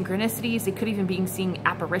synchronicities. They could even be seeing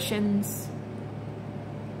apparitions.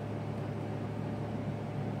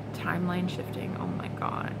 Timeline shifting. Oh my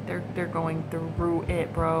God. They're going through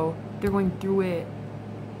it, bro. They're going through it.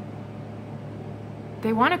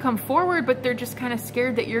 They want to come forward, but they're just kind of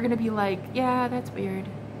scared that you're going to be like, yeah, that's weird.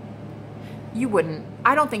 You wouldn't.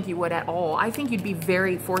 I don't think you would at all. I think you'd be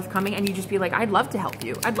very forthcoming and you'd just be like, I'd love to help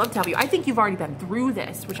you. I'd love to help you. I think you've already been through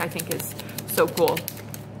this, which I think is so cool.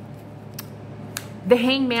 The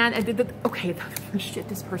Hangman, okay, the shit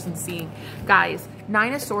this person's seeing. Guys,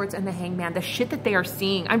 Nine of Swords and the Hangman, the shit that they are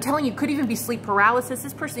seeing. I'm telling you, could even be sleep paralysis.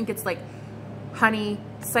 This person gets like, honey,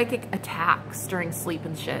 psychic attacks during sleep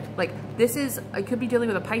and shit. Like this is, I could be dealing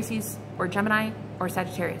with a Pisces or Gemini or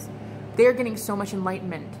Sagittarius. They're getting so much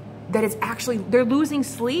enlightenment that it's actually, they're losing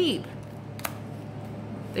sleep.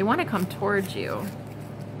 They want to come towards you.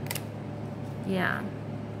 Yeah.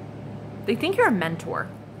 They think you're a mentor.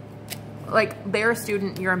 Like they're a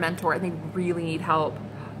student, you're a mentor, and they really need help.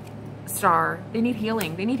 Star, they need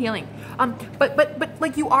healing. They need healing. But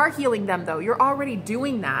like you are healing them though. You're already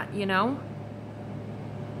doing that, you know?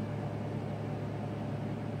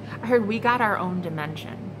 I heard we got our own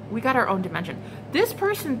dimension. We got our own dimension. This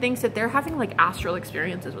person thinks that they're having like astral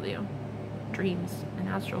experiences with you. Dreams and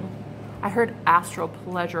astral. I heard astral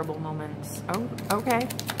pleasurable moments. Oh, okay.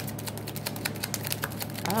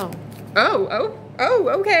 Oh,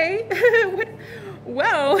 okay. What?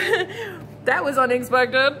 Well, that was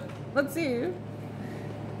unexpected. Let's see.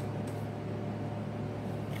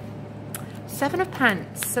 Seven of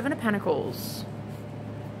Pentacles.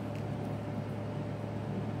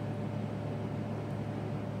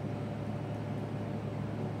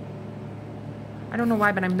 I don't know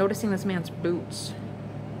why, but I'm noticing this man's boots.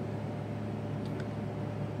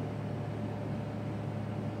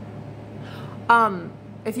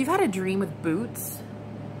 If you've had a dream with boots,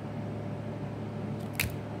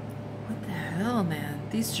 what the hell, man?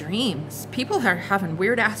 These dreams. People are having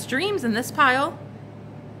weird ass dreams in this pile.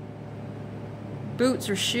 Boots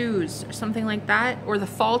or shoes or something like that, or the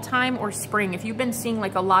fall time or spring. If you've been seeing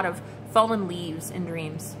like a lot of fallen leaves in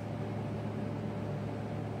dreams.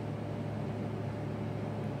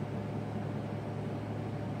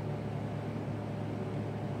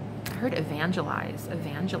 I heard evangelize,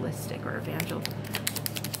 evangelistic or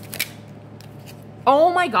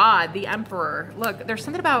Oh my God, the Emperor. Look, there's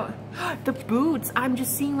something about the boots. I'm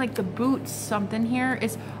just seeing like the boots. Something here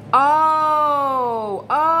is, oh,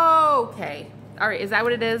 okay. All right, is that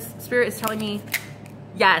what it is? Spirit is telling me,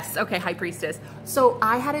 yes. Okay, High Priestess. So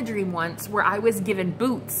I had a dream once where I was given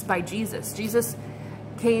boots by Jesus. Jesus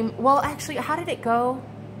came, well, actually, how did it go?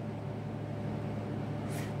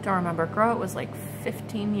 Don't remember. Girl, it was like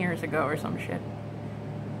 15 years ago or some shit.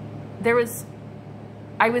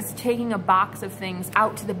 I was taking a box of things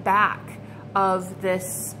out to the back of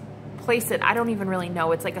this place that I don't even really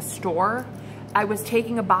know. It's like a store. I was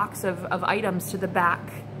taking a box of items to the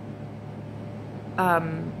back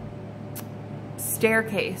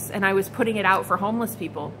staircase, and I was putting it out for homeless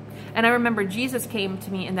people. And I remember Jesus came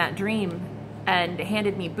to me in that dream and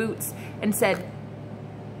handed me boots and said,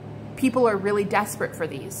 people are really desperate for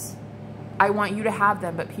these. I want you to have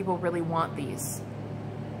them, but people really want these.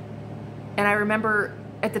 And I remember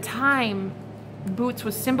at the time, boots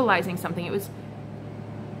was symbolizing something. It was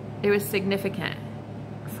significant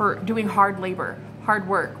for doing hard labor, hard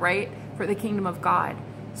work, right? For the kingdom of God.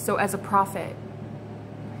 So as a prophet,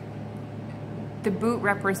 the boot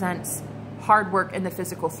represents hard work in the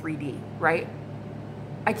physical 3D, right?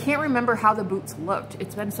 I can't remember how the boots looked.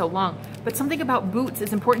 It's been so long. But something about boots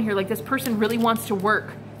is important here. Like, this person really wants to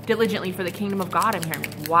work diligently for the kingdom of God, I'm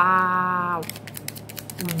hearing. Wow.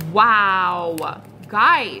 Wow.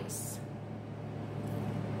 Guys.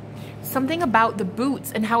 Something about the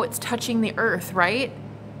boots and how it's touching the earth, right?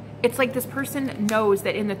 It's like this person knows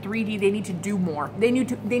that in the 3D they need to do more. They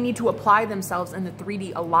need to apply themselves in the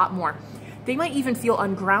 3D a lot more. They might even feel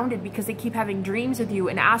ungrounded because they keep having dreams with you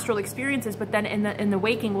and astral experiences, but then in the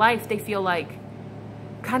waking life they feel like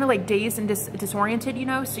kind of like dazed and disoriented, you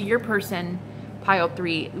know? So your person, pile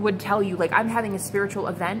 3, would tell you, like, I'm having a spiritual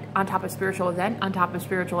event on top of spiritual event on top of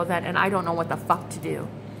spiritual event, and I don't know what the fuck to do.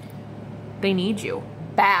 They need you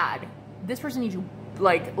bad. This person needs you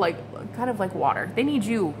like kind of like water. They need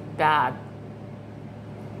you bad.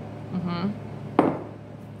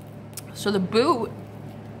 So the boot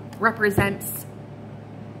represents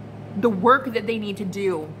the work that they need to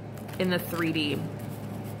do in the 3D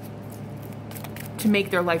to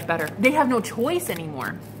make their life better. They have no choice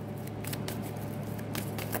anymore.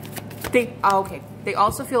 They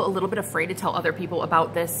also feel a little bit afraid to tell other people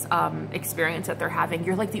about this experience that they're having.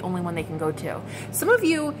 You're like the only one they can go to. Some of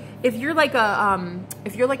you, if you're like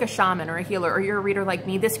a shaman or a healer, or you're a reader like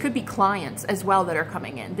me, this could be clients as well that are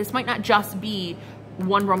coming in. This might not just be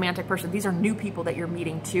one romantic person. These are new people that you're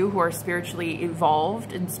meeting too, who are spiritually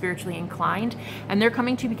evolved and spiritually inclined, and they're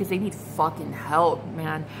coming to you because they need fucking help,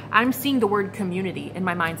 man. I'm seeing the word community in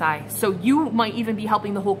my mind's eye. So you might even be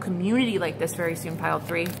helping the whole community like this very soon, pile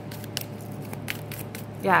 3.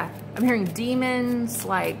 Yeah, I'm hearing demons,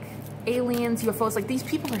 like aliens, UFOs, like these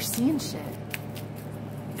people are seeing shit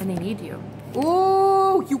and they need you.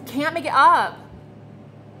 Ooh, you can't make it up.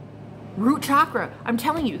 Root chakra. I'm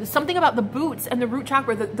telling you, there's something about the boots and the root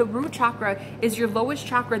chakra. The root chakra is your lowest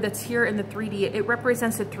chakra that's here in the 3D. It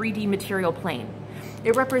represents the 3D material plane.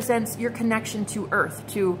 It represents your connection to earth,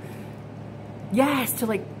 to, yes, to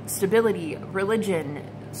like stability, religion,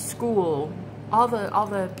 school, all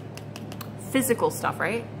the physical stuff,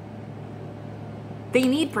 right? They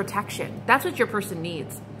need protection. That's what your person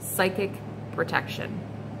needs. Psychic protection.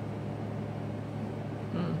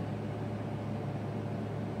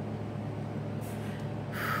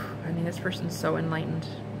 I mean, this person's so enlightened.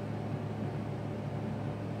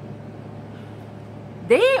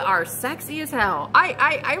 They are sexy as hell.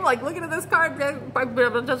 I'm like looking at this card,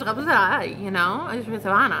 you know,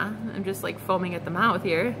 I'm just like foaming at the mouth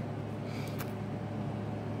here.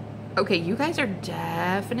 Okay, you guys are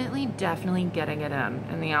definitely getting it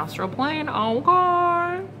in the astral plane.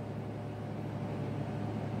 Okay.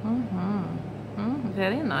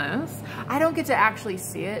 Very nice. I don't get to actually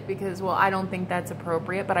see it because, well, I don't think that's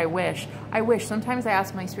appropriate, but I wish. Sometimes I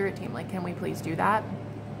ask my spirit team, like, can we please do that?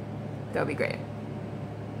 That would be great.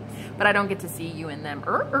 But I don't get to see you in them.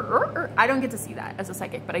 I don't get to see that as a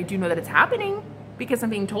psychic, but I do know that it's happening because I'm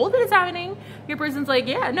being told that it's happening. Your person's like,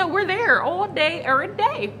 yeah, no, we're there all day, every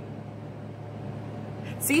day.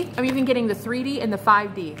 See, I'm even getting the 3D and the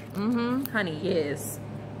 5D. Honey, yes.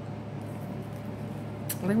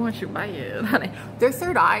 They want you by it, honey. Their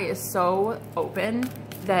third eye is so open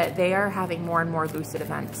that they are having more and more lucid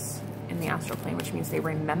events in the astral plane, which means they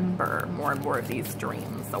remember more and more of these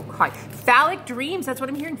dreams. Okay. Phallic dreams, that's what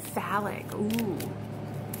I'm hearing. Phallic. Ooh.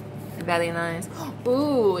 Very nice.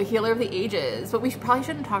 Ooh, a healer of the ages. But we probably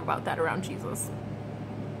shouldn't talk about that around Jesus.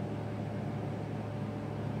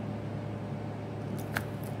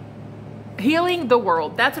 Healing the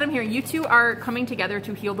world. That's what I'm hearing. You two are coming together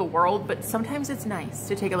to heal the world, but sometimes it's nice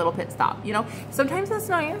to take a little pit stop, you know? Sometimes it's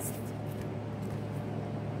nice.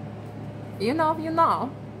 You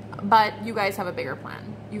know. But you guys have a bigger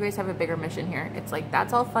plan. You guys have a bigger mission here. It's like,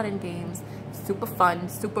 that's all fun and games. Super fun,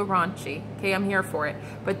 super raunchy. Okay, I'm here for it.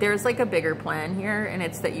 But there's like a bigger plan here, and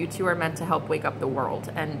it's that you two are meant to help wake up the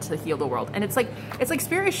world and to heal the world. And it's like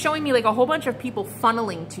Spirit is showing me like a whole bunch of people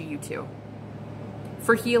funneling to you two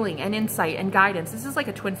for healing and insight and guidance. This is like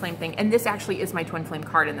a twin flame thing. And this actually is my twin flame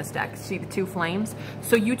card in this deck. See the two flames?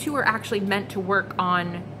 So you two are actually meant to work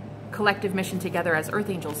on collective mission together as earth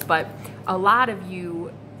angels. But a lot of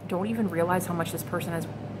you don't even realize how much this person has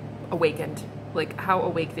awakened, like how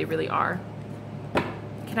awake they really are.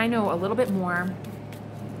 Can I know a little bit more?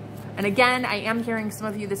 And again, I am hearing some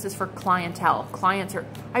of you, this is for clientele. Clients are,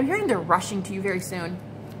 I'm hearing they're rushing to you very soon.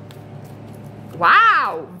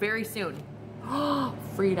 Wow, very soon.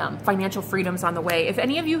 Freedom, financial freedom's on the way. If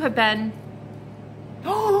any of you have been,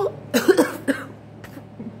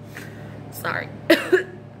 sorry.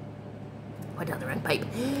 Went down the wrong pipe.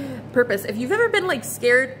 Purpose. If you've ever been like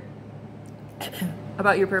scared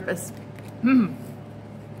about your purpose, you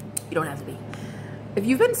don't have to be. If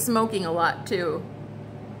you've been smoking a lot too,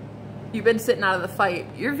 you've been sitting out of the fight,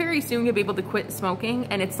 you're very soon gonna be able to quit smoking,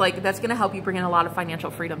 and it's like, that's gonna help you bring in a lot of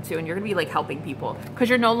financial freedom too, and you're gonna be like helping people, because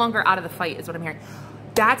you're no longer out of the fight, is what I'm hearing.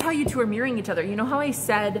 That's how you two are mirroring each other. You know how I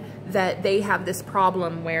said that they have this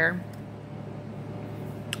problem where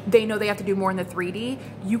they know they have to do more in the 3D?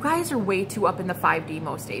 You guys are way too up in the 5D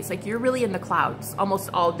most days. Like, you're really in the clouds almost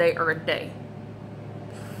all day or a day.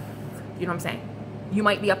 You know what I'm saying? You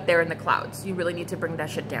might be up there in the clouds. You really need to bring that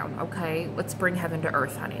shit down, okay? Let's bring heaven to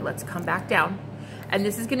earth, honey. Let's come back down. And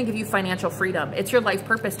this is gonna give you financial freedom. It's your life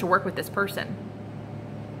purpose to work with this person.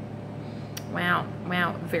 Wow,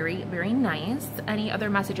 wow, very, very nice. Any other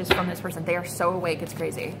messages from this person? They are so awake, it's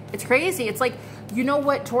crazy. It's crazy. It's like, you know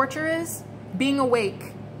what torture is? Being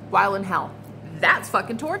awake while in hell. That's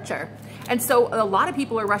fucking torture. And so a lot of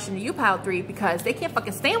people are rushing to you, pile 3, because they can't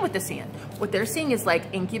fucking stand what they're seeing. What they're seeing is like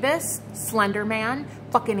Incubus, Slender Man,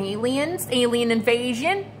 fucking aliens, alien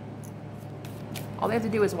invasion. All they have to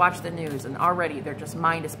do is watch the news, and already their just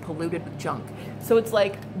mind is polluted with junk. So it's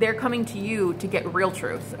like they're coming to you to get real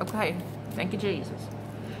truth. Okay, thank you, Jesus.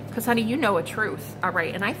 Because honey, you know a truth, all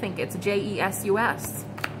right? And I think it's J-E-S-U-S.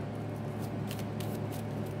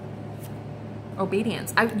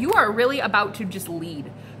 Obedience. You are really about to just lead.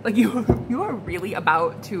 Like, you are really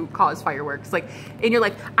about to cause fireworks. Like, in your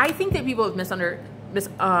life. I think that people have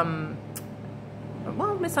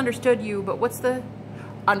misunderstood you, but what's the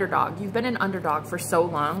underdog? You've been an underdog for so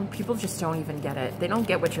long. People just don't even get it. They don't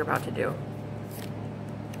get what you're about to do.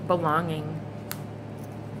 Belonging.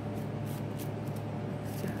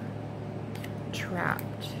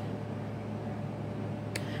 Trapped.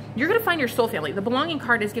 You're going to find your soul family. The belonging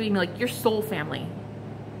card is giving me like your soul family.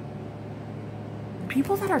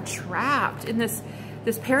 People that are trapped in this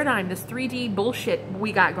paradigm, this 3D bullshit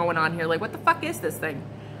we got going on here. Like, what the fuck is this thing?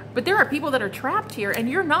 But there are people that are trapped here, and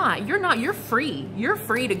you're not. You're free. You're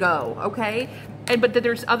free to go, okay? But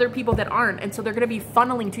there's other people that aren't, and so they're going to be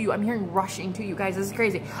funneling to you. I'm hearing rushing to you, guys. This is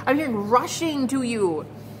crazy. I'm hearing rushing to you.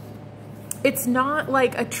 It's not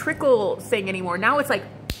like a trickle thing anymore. Now it's like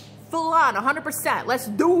full on, 100%. Let's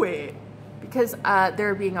do it. Because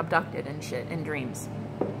they're being abducted and shit in dreams.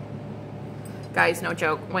 Guys, no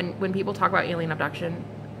joke. When people talk about alien abduction,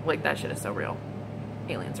 like, that shit is so real.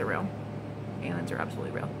 Aliens are real. Aliens are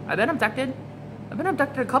absolutely real. I've been abducted. I've been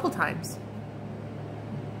abducted a couple times.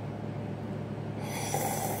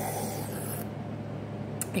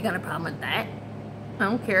 You got a problem with that? I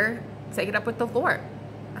don't care. Take it up with the Lord.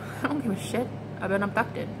 I don't give a shit. I've been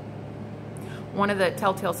abducted. One of the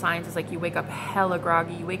telltale signs is like you wake up hella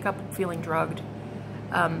groggy. You wake up feeling drugged.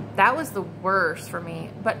 That was the worst for me.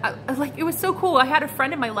 But like, it was so cool. I had a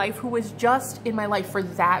friend in my life who was just in my life for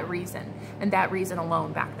that reason, and that reason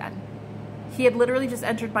alone back then. He had literally just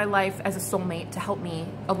entered my life as a soulmate to help me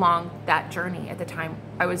along that journey. At the time,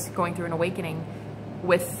 I was going through an awakening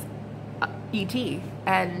with E.T.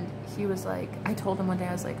 And he was like, I told him one day,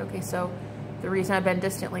 I was like, okay, so the reason I've been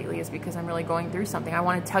distant lately is because I'm really going through something. I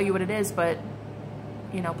want to tell you what it is, but,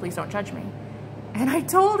 you know, please don't judge me. And I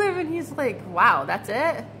told him, and he's like, wow, that's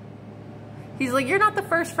it? He's like, you're not the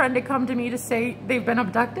first friend to come to me to say they've been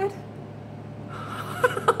abducted?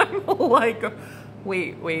 I'm like,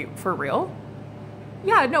 wait, for real?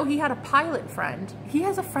 Yeah, no, he had a pilot friend. He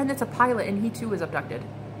has a friend that's a pilot, and he too was abducted.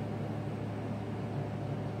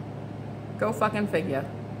 Go fucking figure.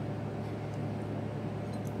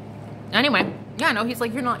 Anyway, yeah, no, he's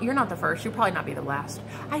like, you're not the first. You'll probably not be the last.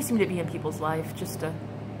 I seem to be in people's life just to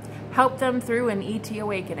help them through an ET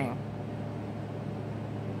awakening.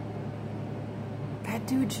 That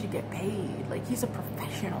dude should get paid. Like, he's a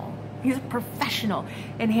professional. He's a professional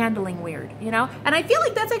in handling weird, you know? And I feel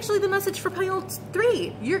like that's actually the message for Pile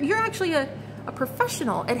 3. You're actually a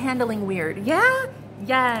professional at handling weird. Yeah?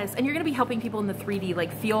 Yes. And you're going to be helping people in the 3D,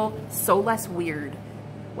 like, feel so less weird.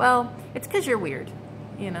 Well, it's because you're weird,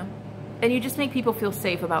 you know? And you just make people feel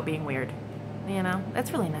safe about being weird, you know?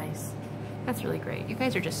 That's really nice. That's really great. You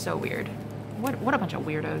guys are just so weird. What a bunch of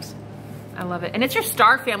weirdos. I love it. And it's your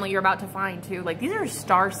star family you're about to find too. Like, these are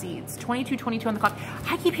star seeds. 22 on the clock.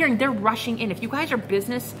 I keep hearing they're rushing in. If you guys are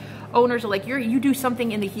business owners or like you do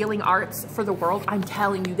something in the healing arts for the world, I'm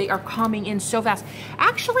telling you, they are coming in so fast.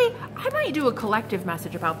 Actually, I might do a collective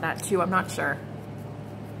message about that too. I'm not sure.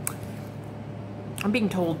 I'm being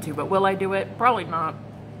told to, but will I do it? Probably not.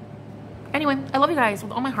 Anyway, I love you guys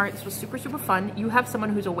with all my heart. This was super, super fun. You have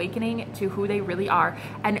someone who's awakening to who they really are.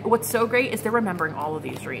 And what's so great is they're remembering all of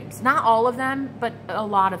these dreams. Not all of them, but a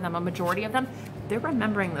lot of them, a majority of them. They're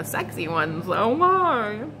remembering the sexy ones. Oh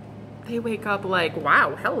my. They wake up like,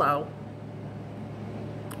 wow, hello.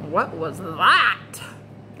 What was that?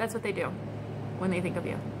 That's what they do when they think of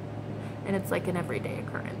you. And it's like an everyday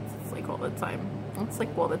occurrence. It's like all the time. It's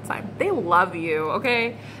like all the time. They love you,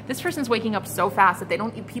 okay? This person's waking up so fast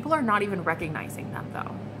that people are not even recognizing them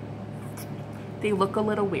though. They look a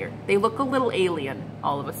little weird. They look a little alien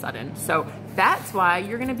all of a sudden. So that's why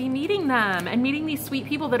you're gonna be meeting them and meeting these sweet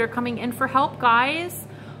people that are coming in for help, guys.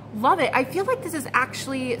 Love it. I feel like this is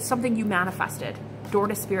actually something you manifested. Door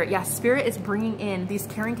to spirit. Yes, spirit is bringing in these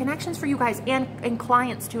caring connections for you guys and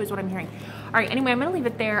clients too is what I'm hearing. All right, anyway, I'm gonna leave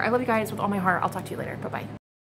it there. I love you guys with all my heart. I'll talk to you later. Bye-bye.